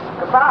 Thank you.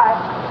 Goodbye.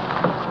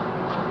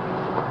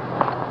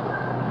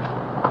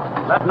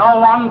 Let no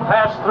one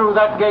pass through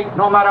that gate,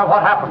 no matter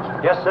what happens.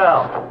 Yes,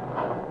 sir.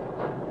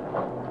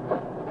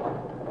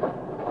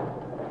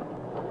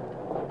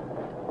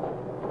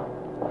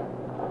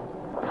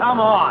 Come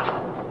on.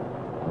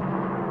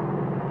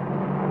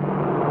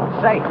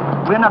 Say,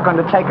 we're not going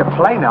to take a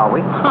plane, are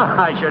we?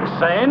 I should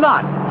say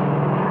not.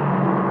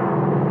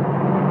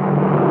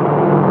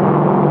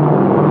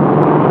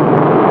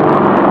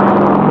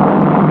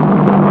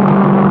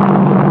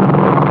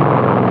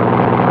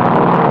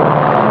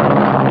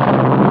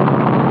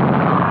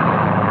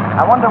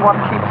 I wonder what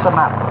keeps them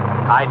up.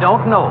 I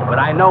don't know, but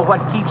I know what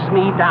keeps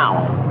me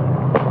down.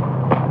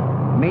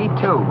 Me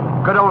too.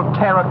 Good old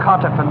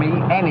terracotta for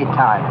me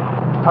anytime.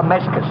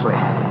 Promiscuously.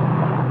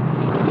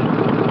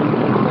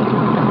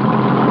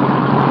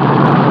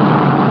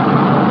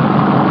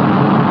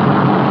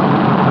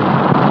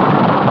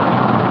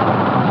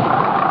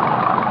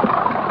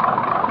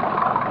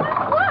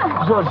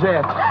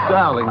 Georgette,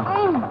 darling.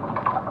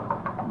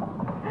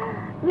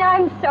 Now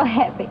I'm so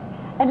happy.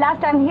 At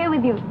last I'm here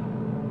with you.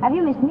 Have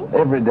you missed me?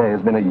 Every day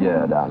has been a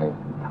year, darling.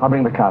 I'll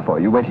bring the car for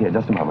you. Wait here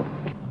just a moment.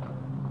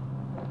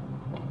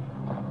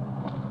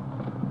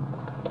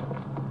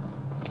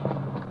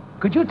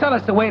 Could you tell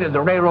us the way to the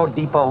railroad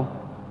depot?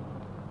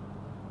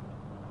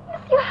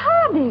 Monsieur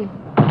Hardy.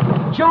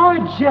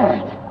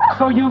 Georgette,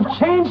 so you've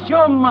changed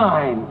your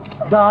mind.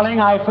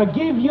 Darling, I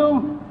forgive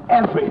you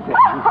everything.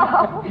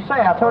 Say,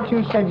 I thought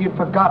you said you'd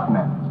forgotten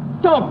it.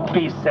 Don't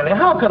be silly.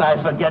 How could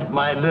I forget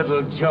my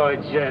little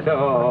Georgette?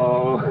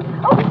 Oh.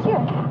 Oh, monsieur,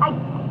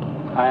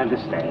 I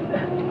understand.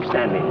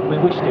 Stanley, we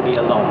wish to be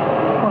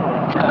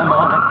alone. Come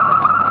on.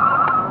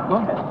 Go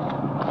ahead.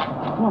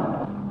 Come on.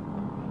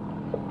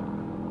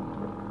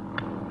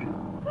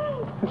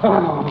 Oh,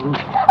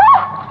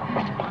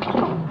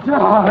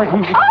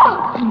 darling.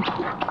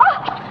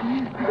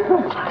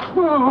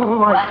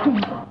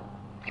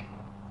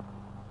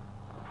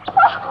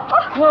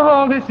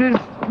 Oh, this is...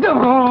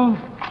 Oh,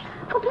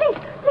 please,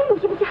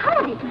 Mr.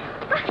 Hardy.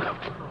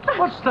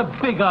 What's the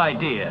big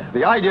idea?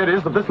 The idea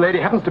is that this lady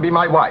happens to be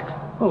my wife.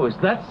 Oh, is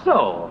that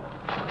so?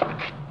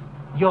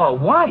 Your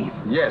wife?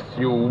 Yes,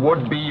 you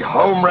would-be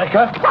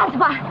homewrecker.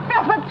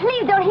 Francois,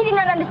 please don't. He did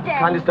not understand.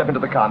 Kindly step into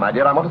the car, my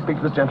dear. I want to speak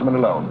to this gentleman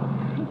alone.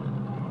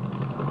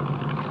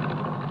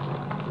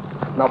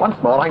 Now, once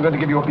more, I'm going to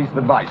give you a piece of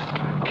advice.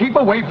 Keep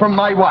away from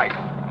my wife.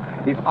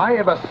 If I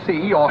ever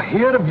see or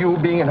hear of you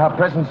being in her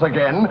presence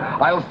again,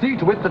 I'll see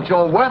to it that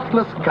your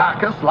worthless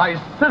carcass lies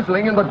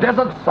sizzling in the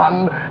desert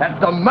sun at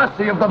the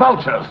mercy of the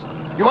vultures.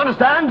 You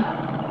understand?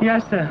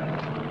 Yes, sir.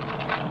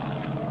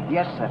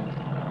 Yes, sir.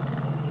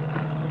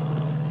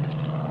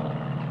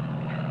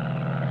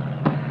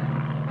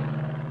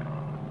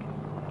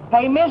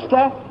 Hey,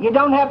 mister, you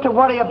don't have to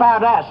worry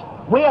about us.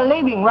 We're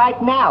leaving right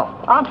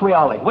now, aren't we,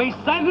 Ollie? We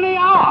certainly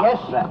are. Yes,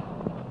 sir.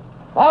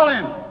 Fall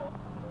in.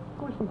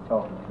 Who's he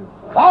talking to?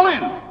 Fall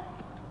in.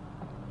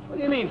 What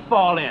do you mean,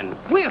 fall in?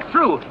 We're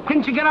through.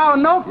 Didn't you get our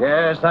note?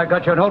 Yes, I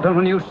got your note, and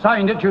when you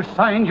signed it, you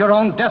signed your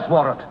own death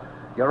warrant.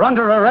 You're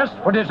under arrest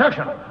for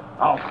desertion.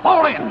 Now,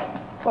 fall in.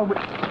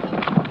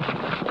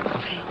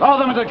 Throw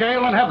them into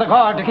jail and have the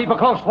guard to keep a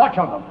close watch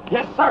on them.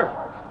 Yes, sir.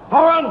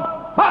 Foreign,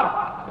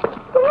 out.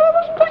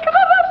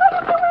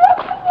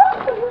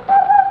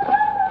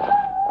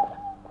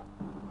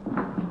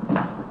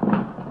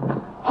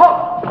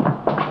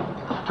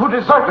 Two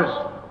deserters.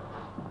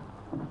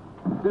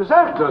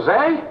 Deserters,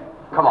 eh?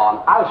 Come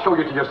on, I'll show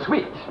you to your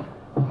suite.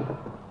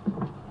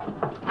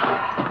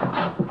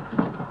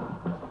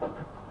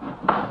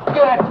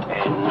 Get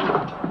in.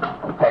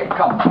 Hey,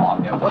 come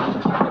on, you. What's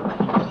this?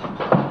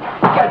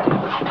 Get in.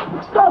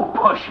 Don't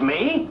push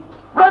me.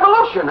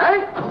 Revolution,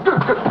 eh?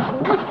 Good, good,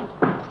 good.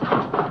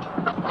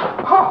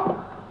 Huh.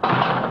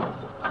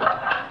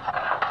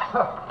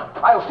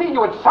 I'll see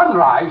you at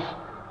sunrise.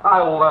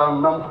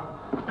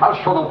 I'll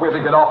show them where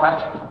they get off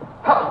at.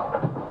 Huh.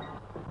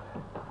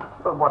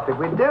 Well, what did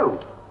we do?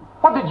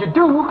 What did you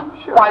do?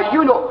 Sure. Why,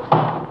 you know...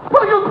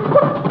 Well, you...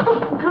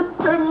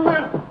 Get in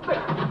there.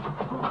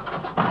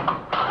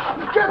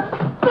 Get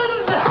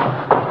in there.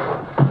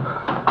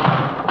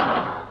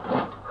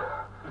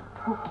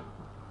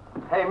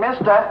 Hey,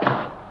 mister.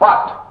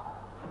 What?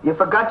 You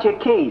forgot your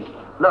keys.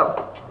 Look.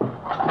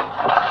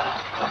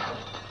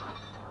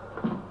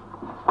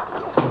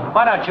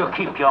 Why don't you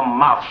keep your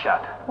mouth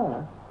shut?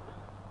 Oh.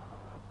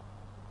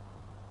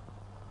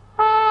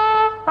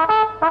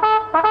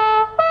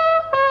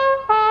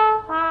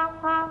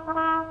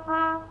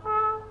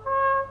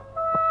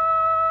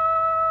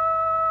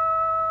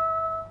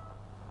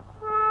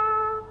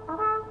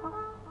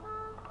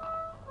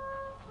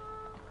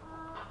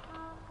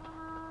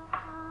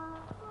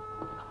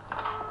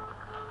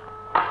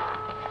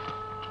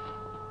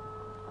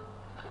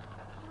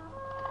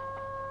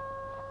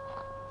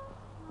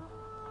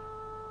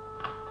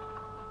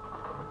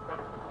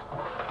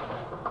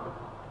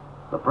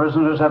 The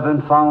prisoners have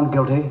been found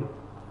guilty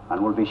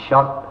and will be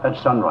shot at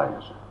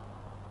sunrise.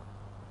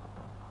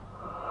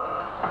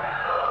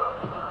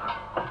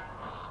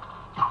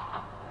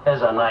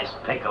 There's a nice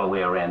pickle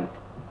we're in.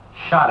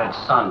 Shot at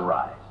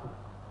sunrise.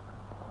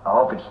 I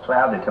hope it's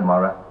cloudy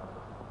tomorrow.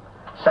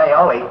 Say,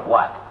 Ollie.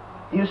 What?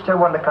 Do you still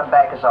want to come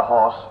back as a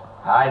horse?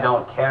 I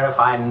don't care if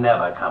I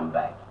never come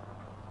back.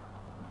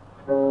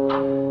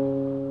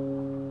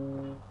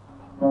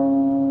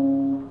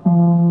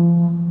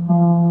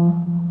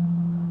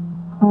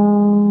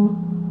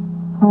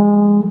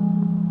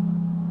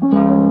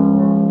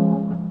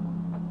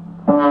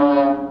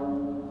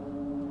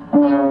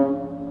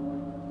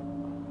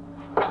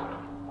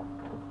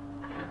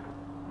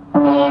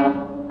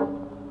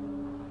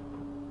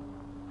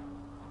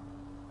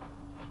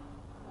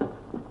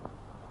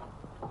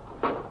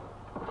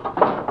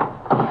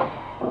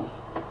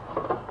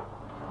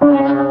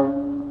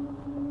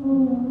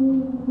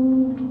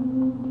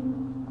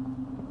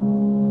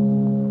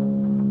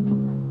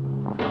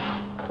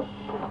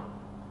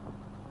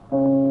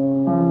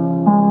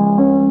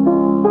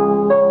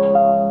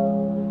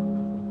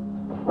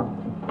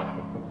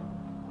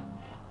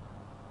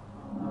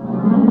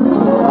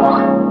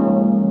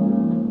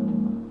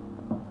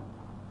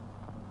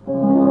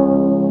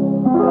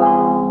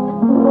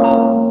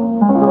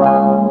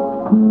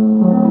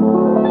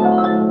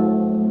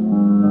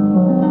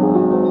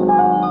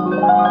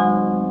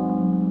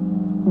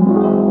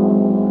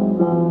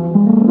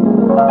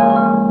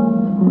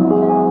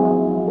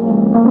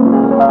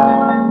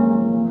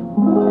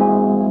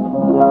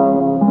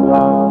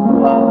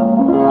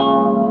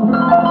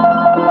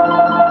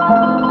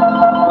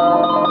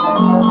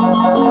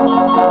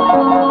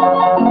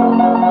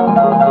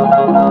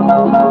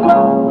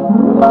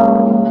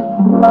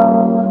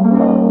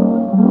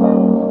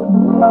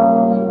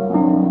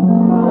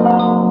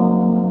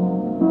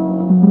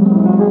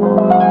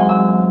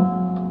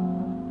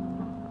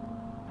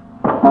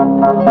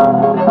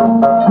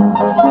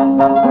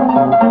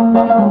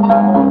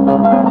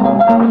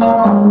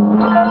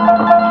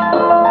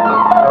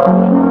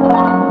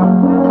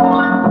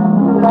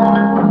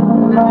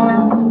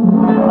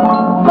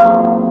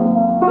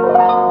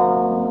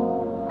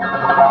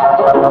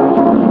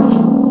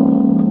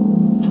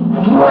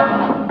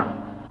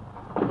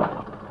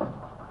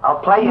 I'll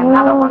play you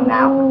another one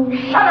now.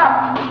 Shut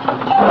up!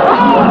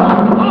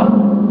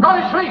 Go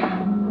to sleep!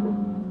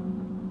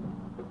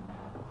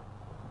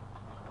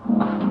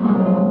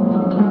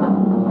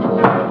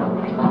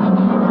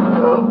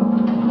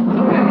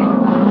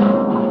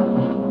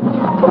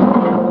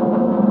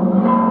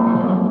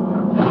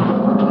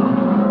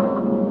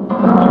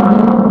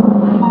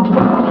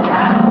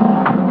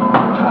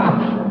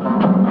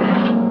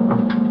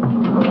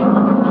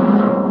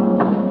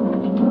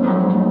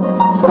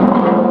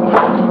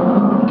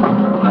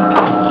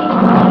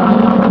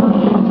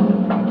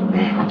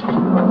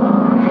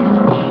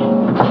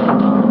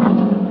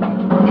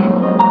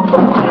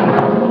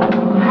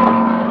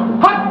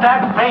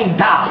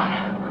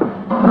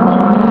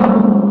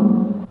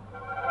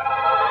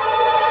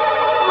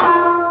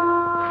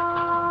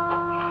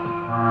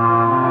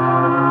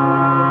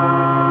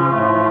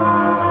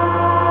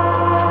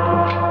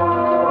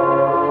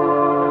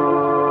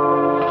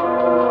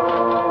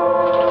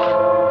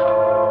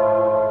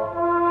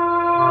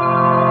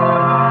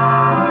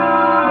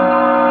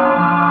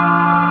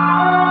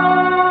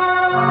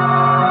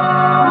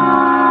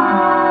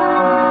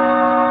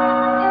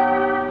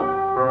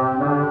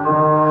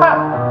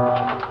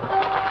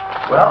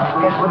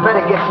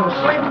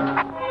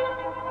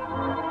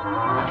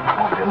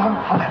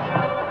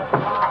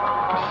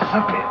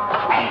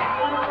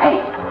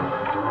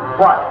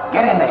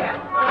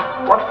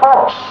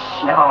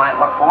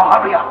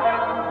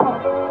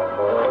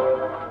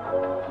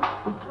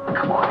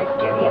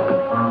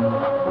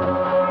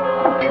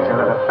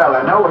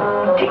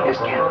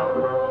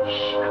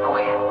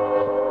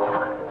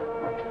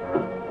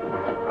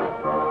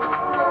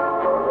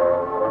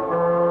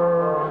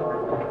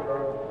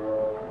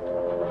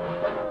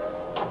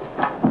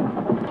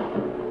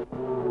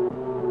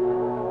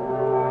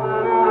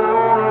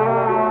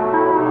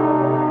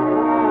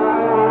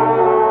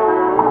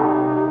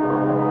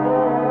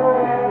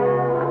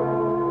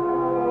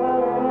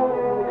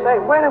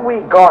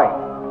 Going.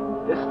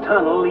 This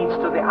tunnel leads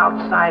to the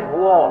outside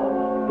wall.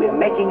 We're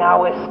making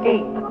our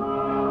escape.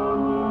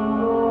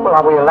 Well,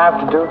 are we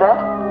allowed to do that?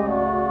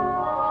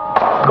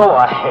 Go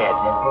ahead.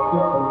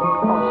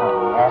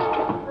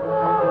 Asking.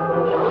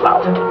 You're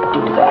allowed to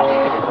do that.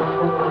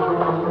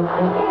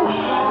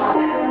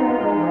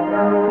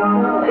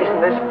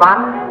 Isn't this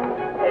fun?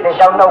 They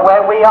don't know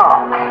where we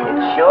are.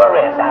 It sure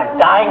is. I'm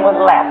dying with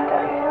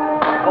laughter.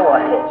 Go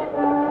ahead.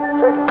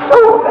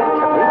 Do that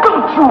to me.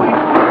 Don't you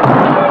hit me.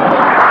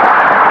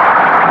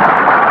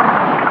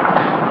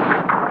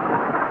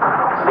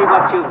 See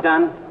what you've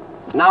done?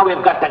 Now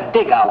we've got to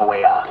dig our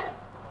way out.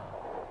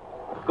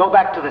 Go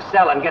back to the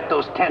cell and get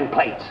those 10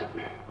 plates.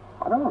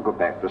 I don't want to go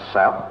back to the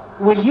cell.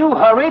 Will you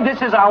hurry?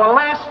 This is our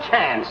last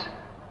chance.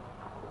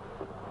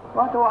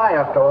 Why do I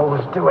have to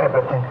always do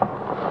everything?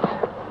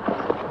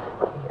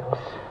 Yes.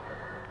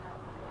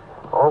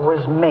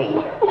 Always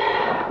me.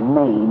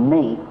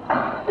 Me.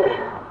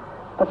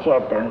 But you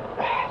don't.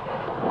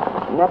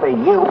 Never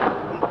you.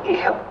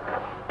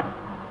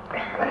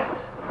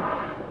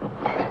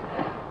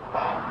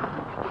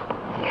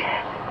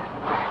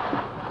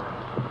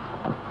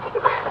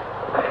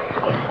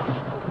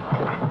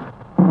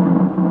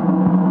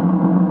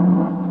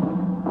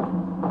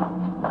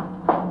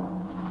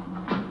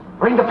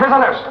 Bring the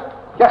prisoners.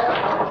 Yes, sir.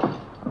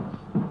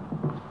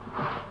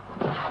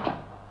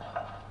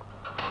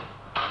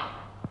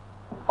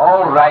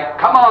 All right,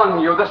 come on,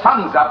 you. The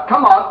sun's up.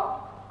 Come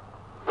on.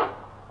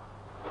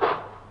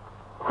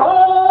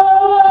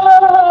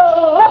 Oh!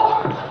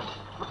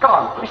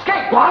 Gone.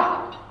 Escape.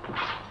 What?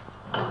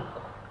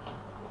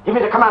 Give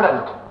me the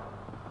commandant.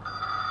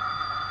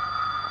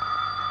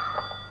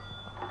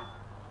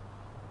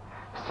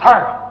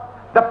 Sir,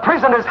 the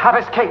prisoners have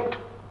escaped.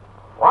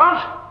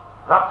 What?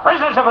 The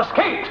prisoners have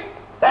escaped?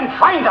 Then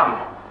find them.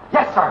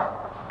 Yes, sir.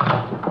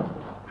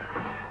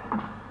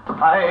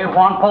 I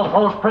want both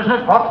those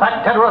prisoners brought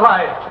back dead or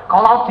alive.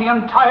 Call out the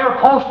entire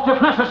post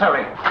if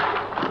necessary.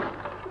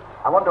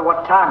 I wonder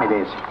what time it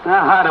is.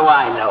 Now, how do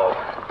I know?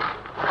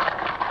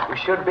 We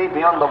should be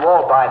beyond the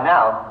wall by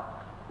now.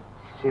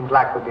 Seems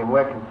like we've been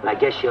working. I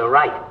guess you're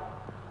right.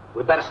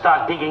 We better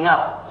start digging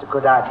up. It's a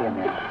good idea,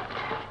 man.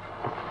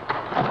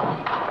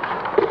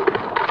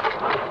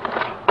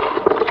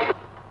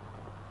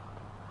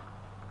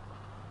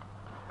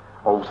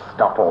 Oh,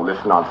 stop all this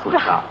nonsense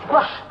now.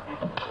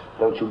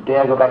 Don't you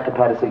dare go back to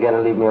Paris again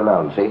and leave me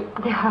alone, see?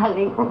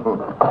 Darling.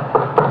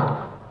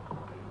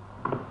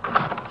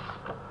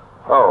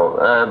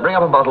 Oh, bring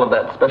up a bottle of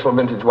that special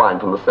vintage wine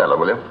from the cellar,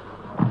 will you?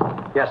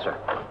 Yes, sir.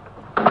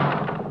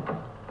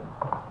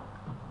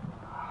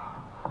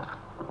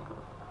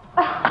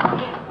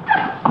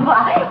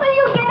 Why? Will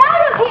you get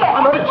out of here?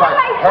 I'm only It's trying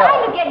not to my help.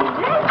 time to get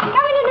dressed. You're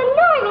coming and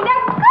annoying me. Now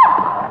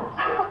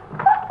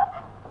go!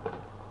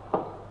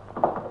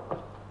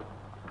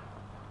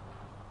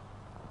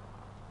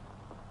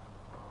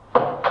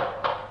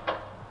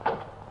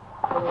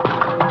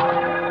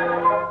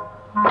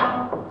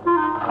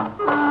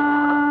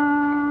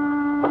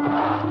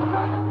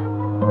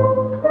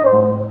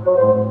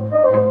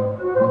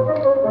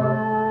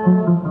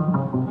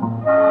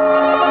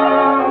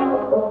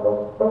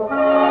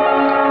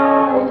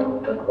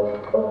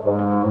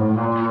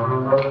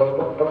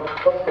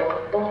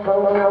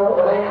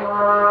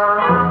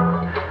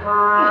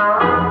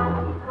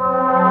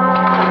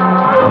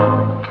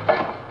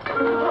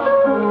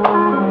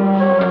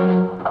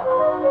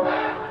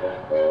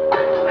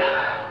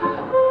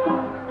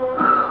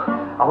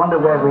 I wonder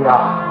where we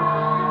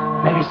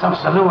are. Maybe some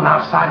saloon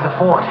outside the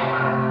fort.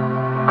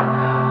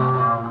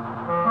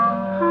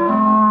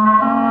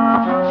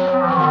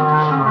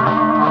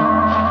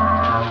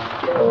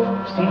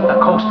 See if the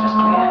coast is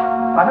clear.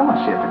 I don't want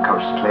to see if the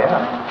coast's clear.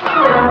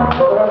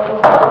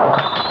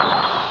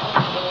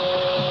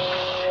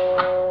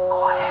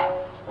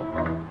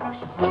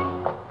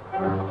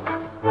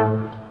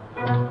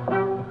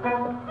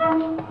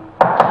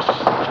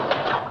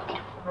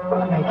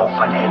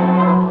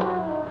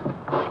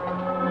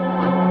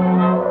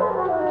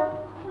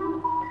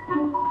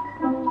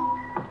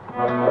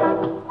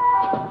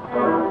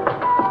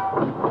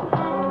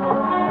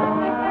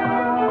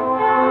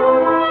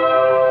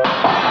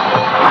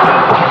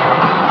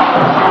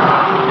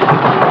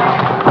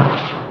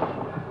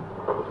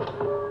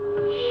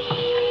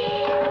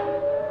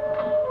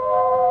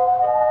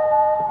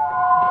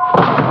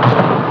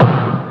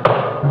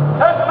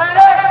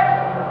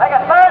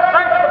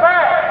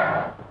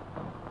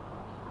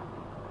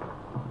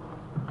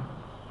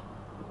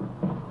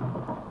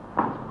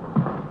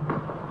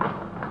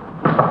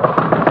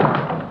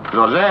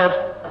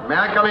 Georgette, may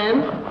I come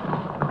in?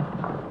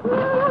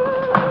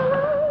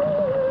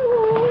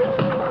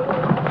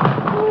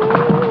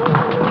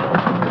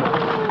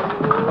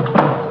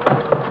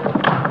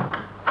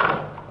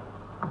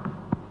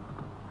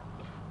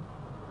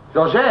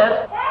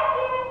 Georgette?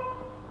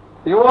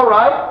 You all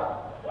right?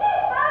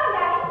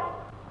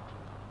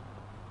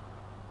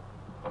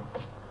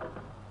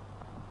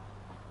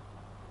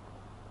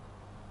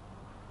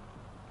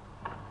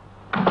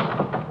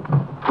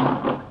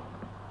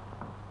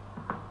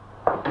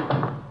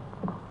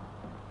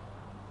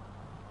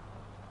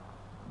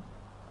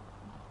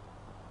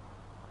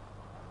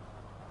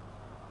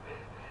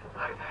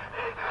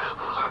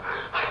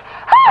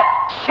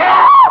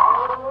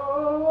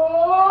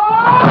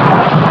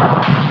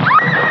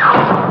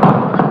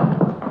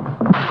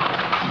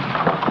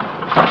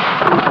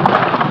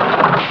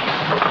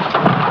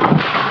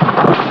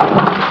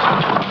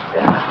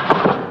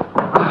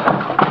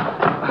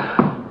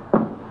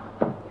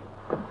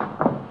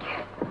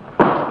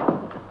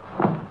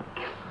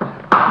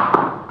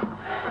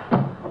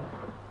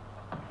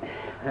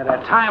 At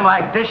a time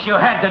like this, you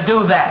had to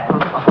do that.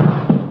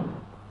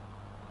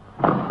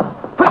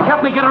 Quick,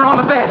 help me get her on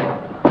the bed.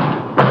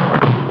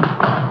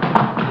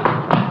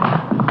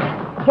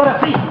 Get her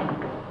feet.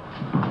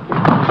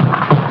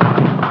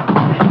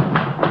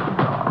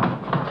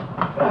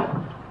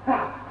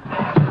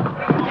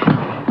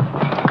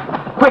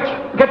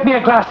 Quick, get me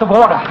a glass of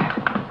water.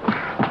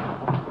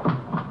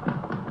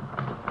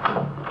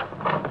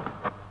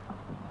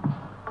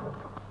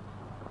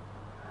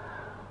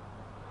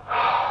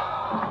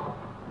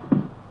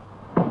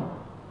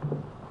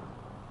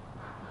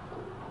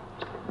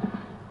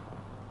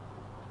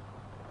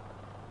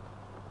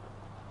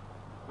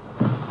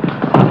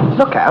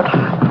 Look out.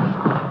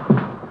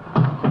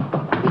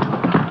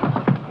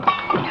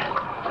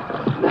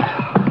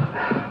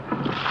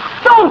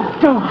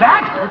 do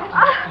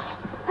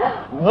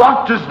that!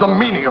 What is the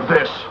meaning of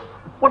this?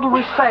 What'll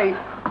we say?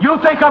 You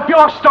think up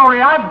your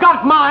story. I've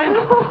got mine.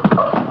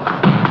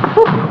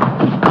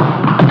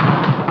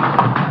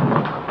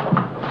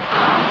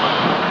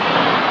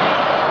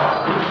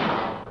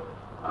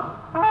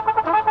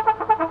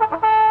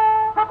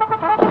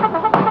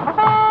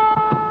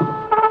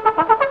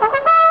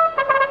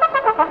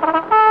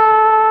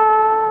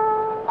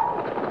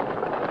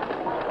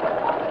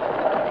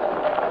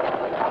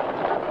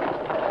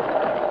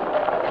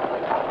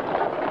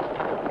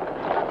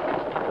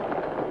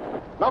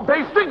 Now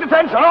pay strict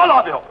attention, all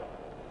of you.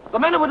 The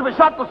men who were to be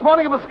shot this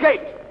morning have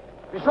escaped.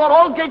 Be sure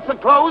all gates are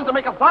closed and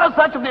make a thorough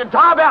search of the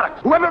entire barracks.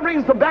 Whoever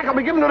brings them back will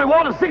be given a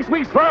reward of 6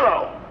 weeks'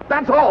 furlough.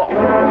 That's all.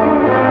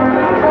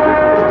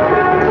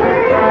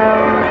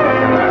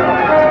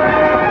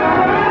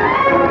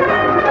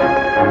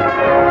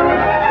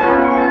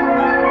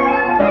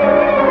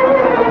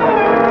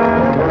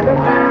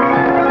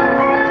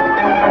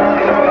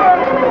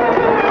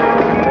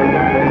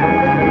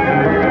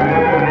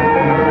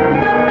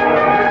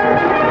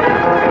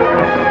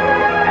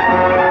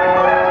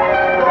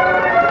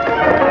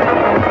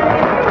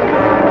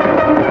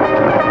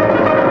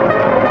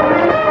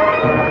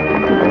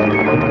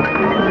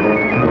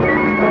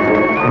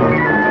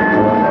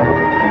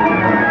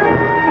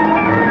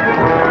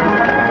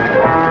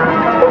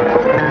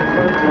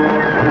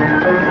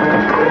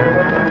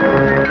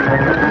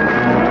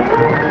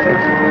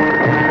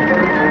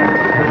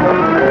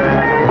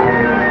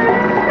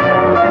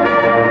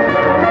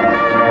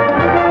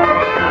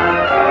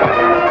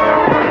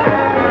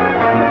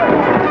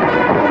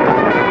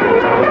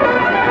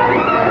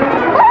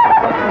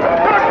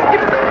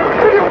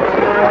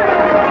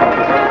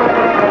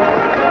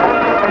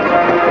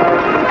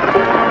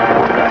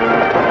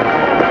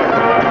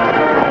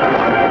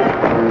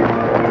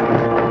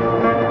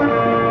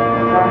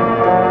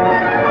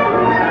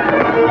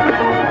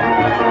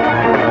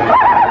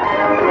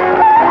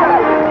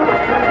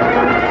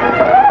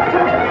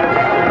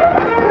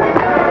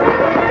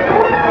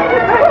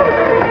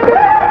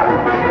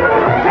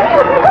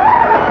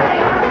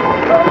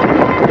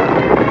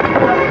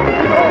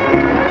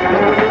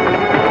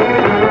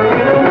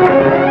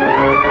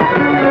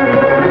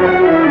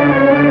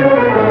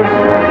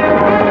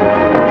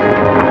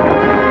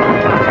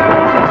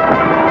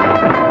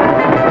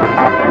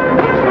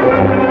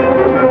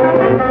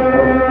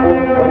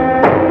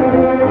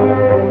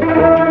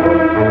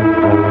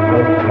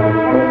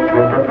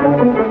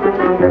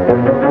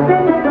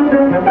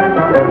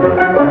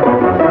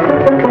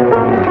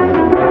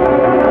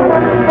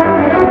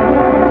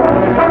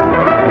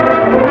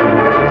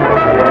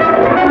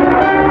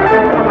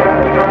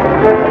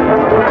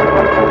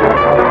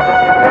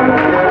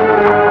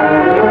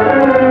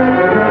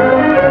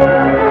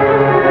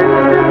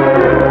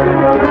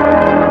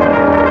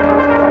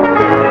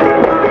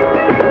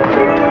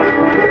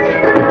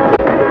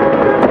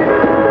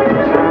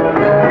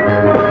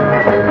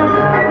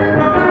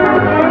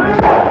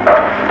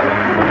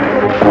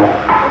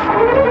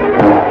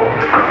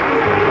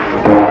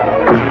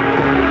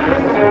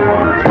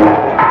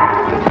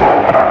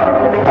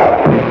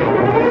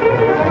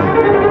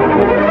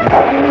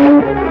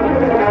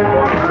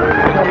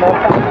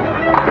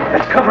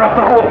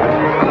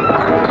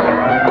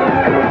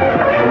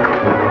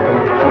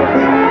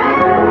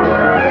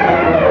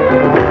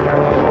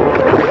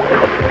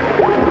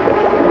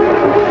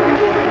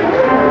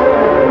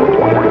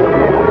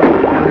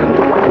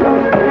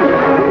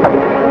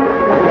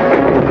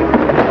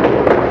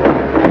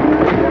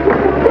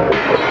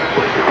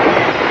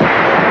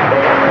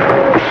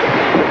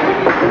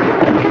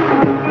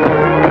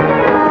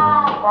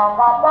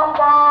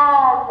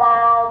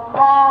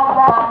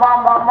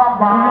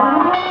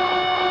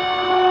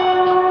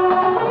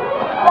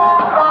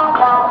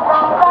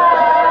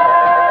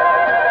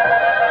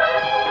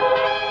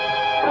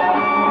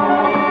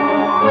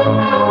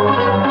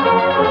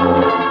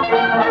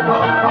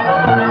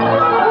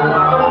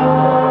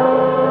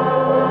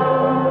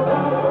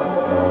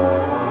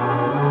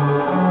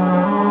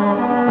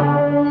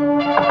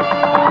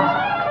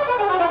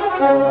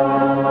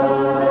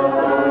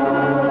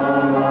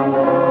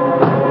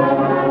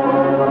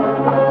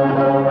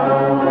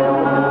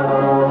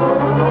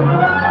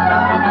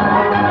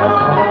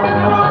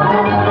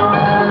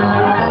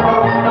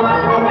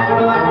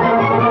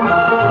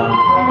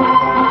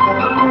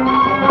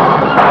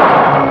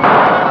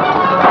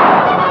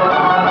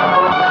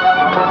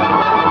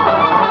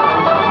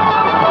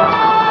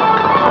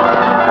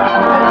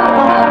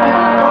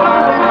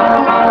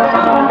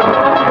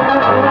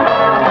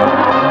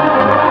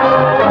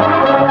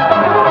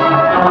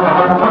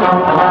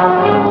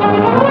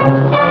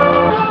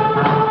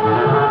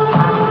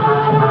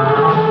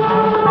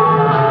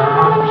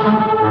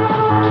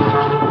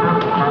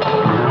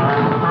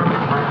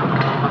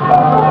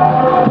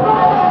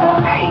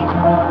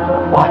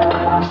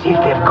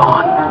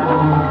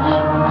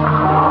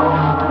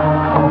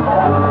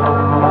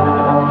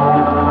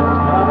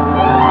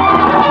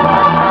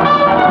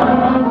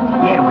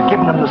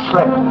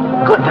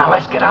 Good, now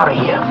let's get out of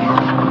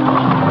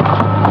here.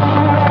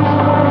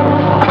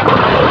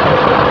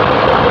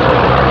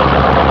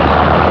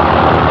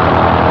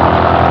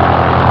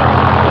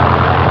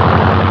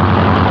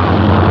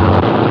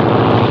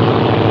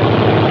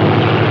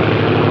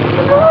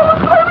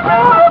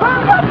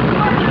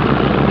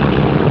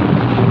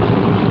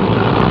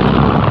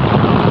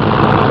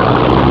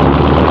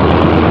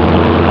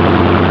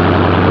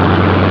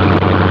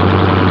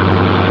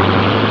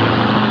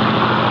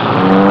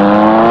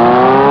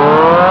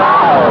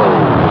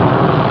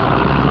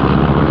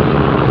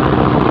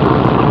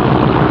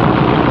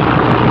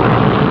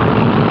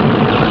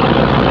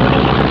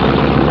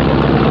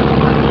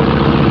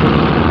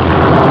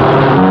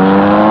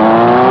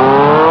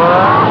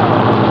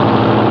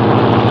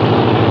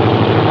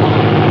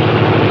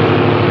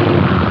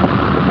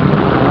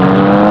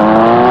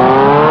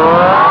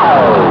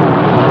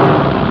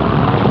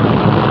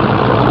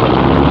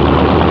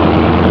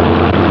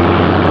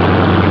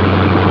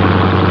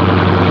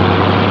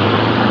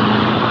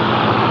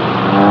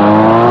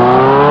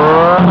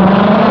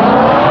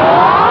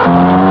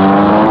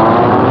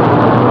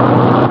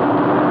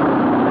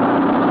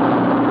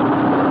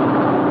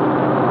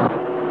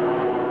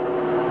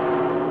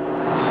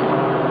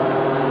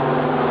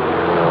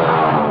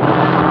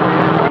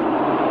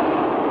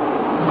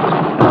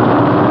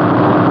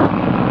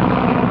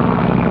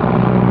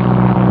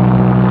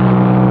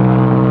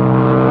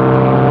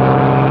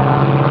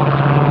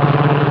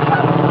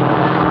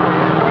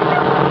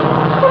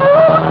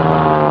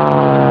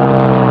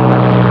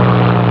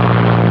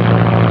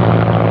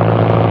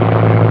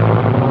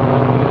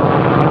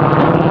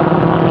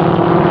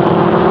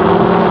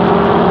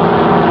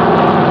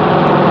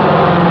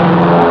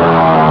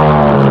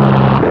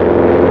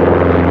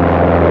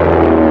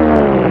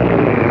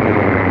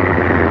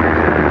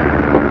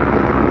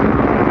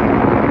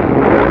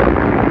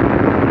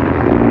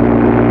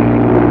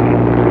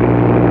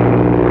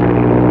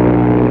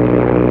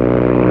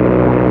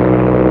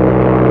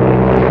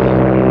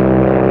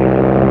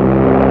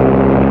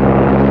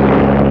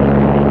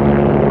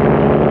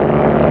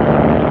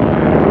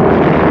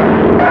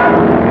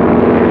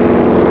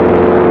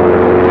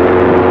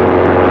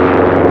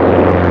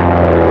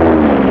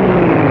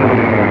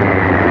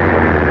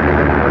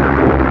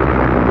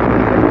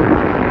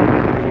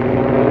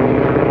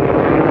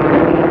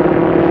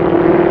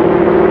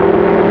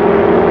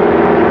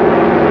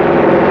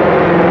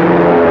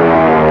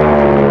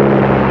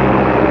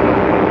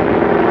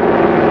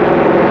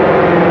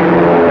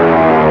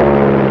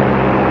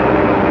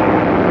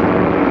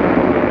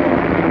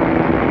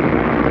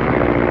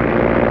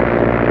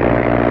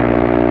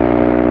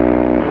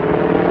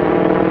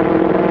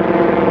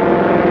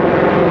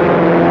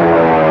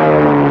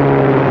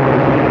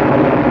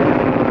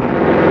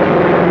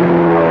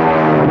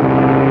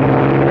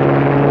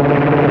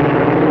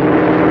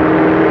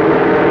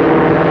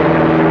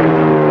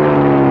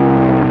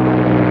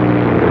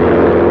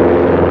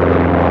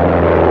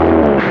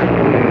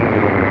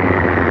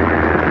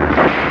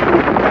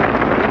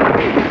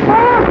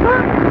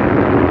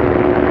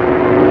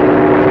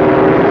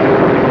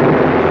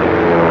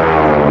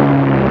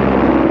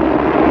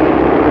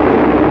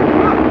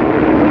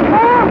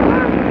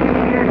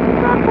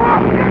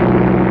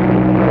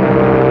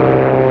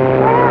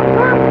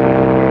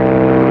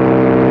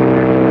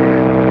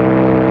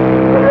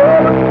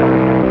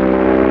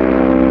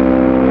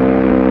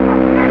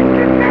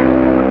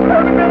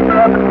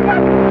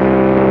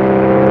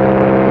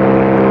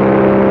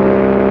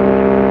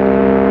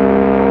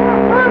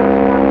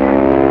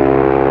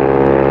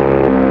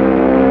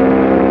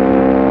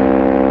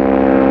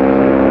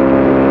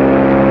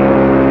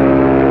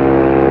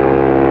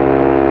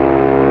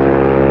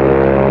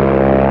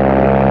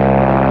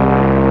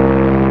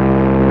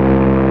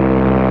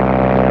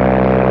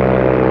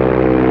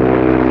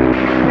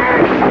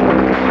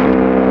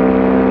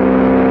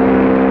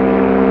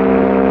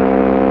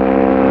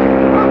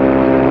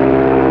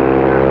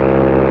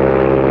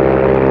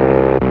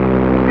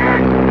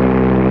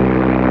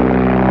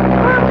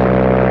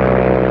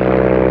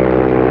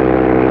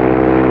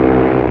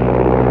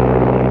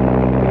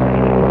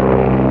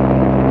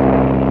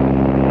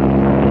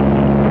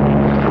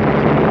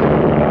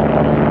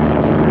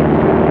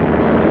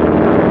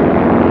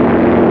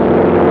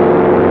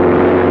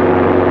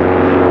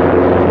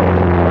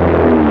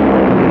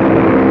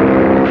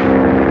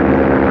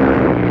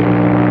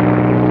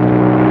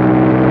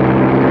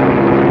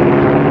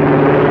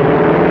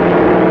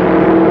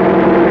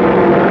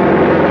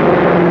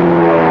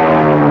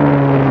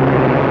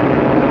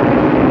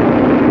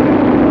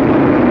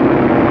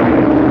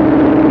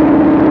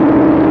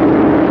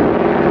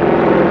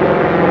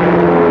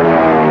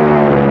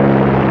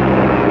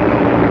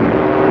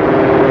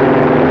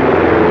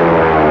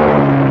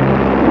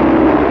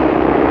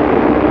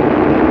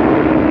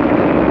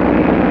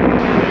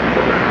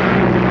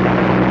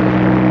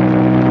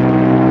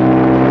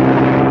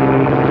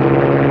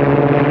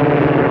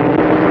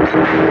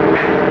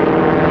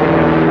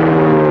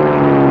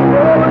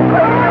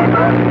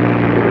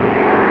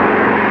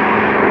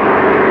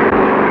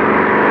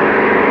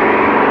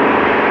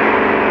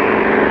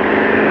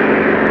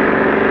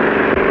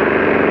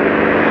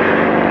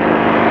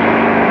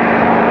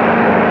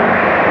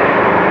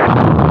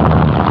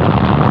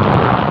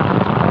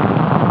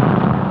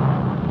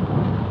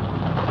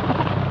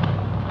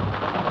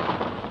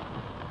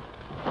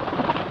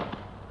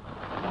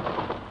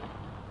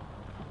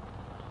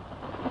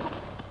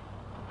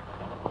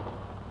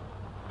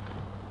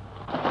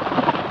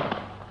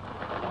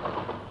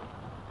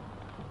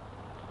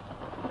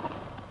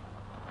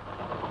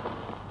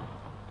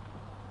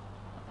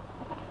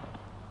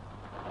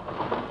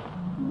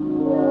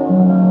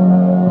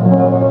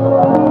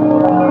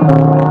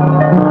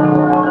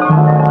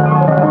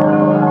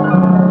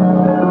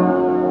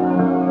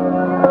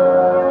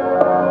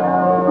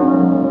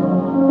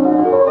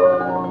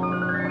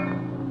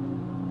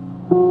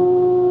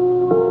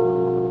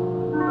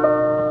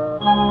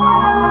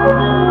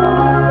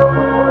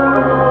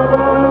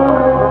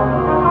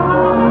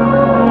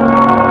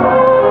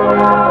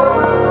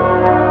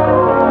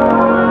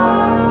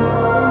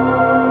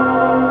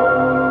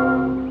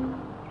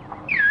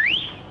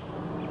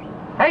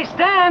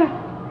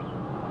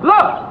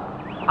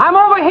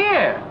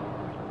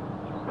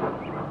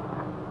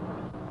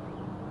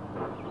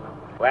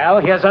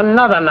 Well, here's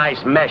another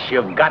nice mess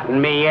you've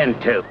gotten me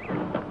into.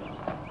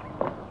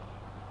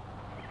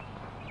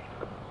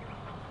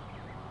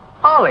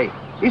 Ollie,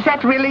 is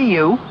that really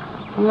you?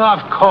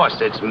 Of course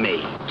it's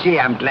me. Gee,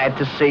 I'm glad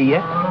to see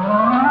you.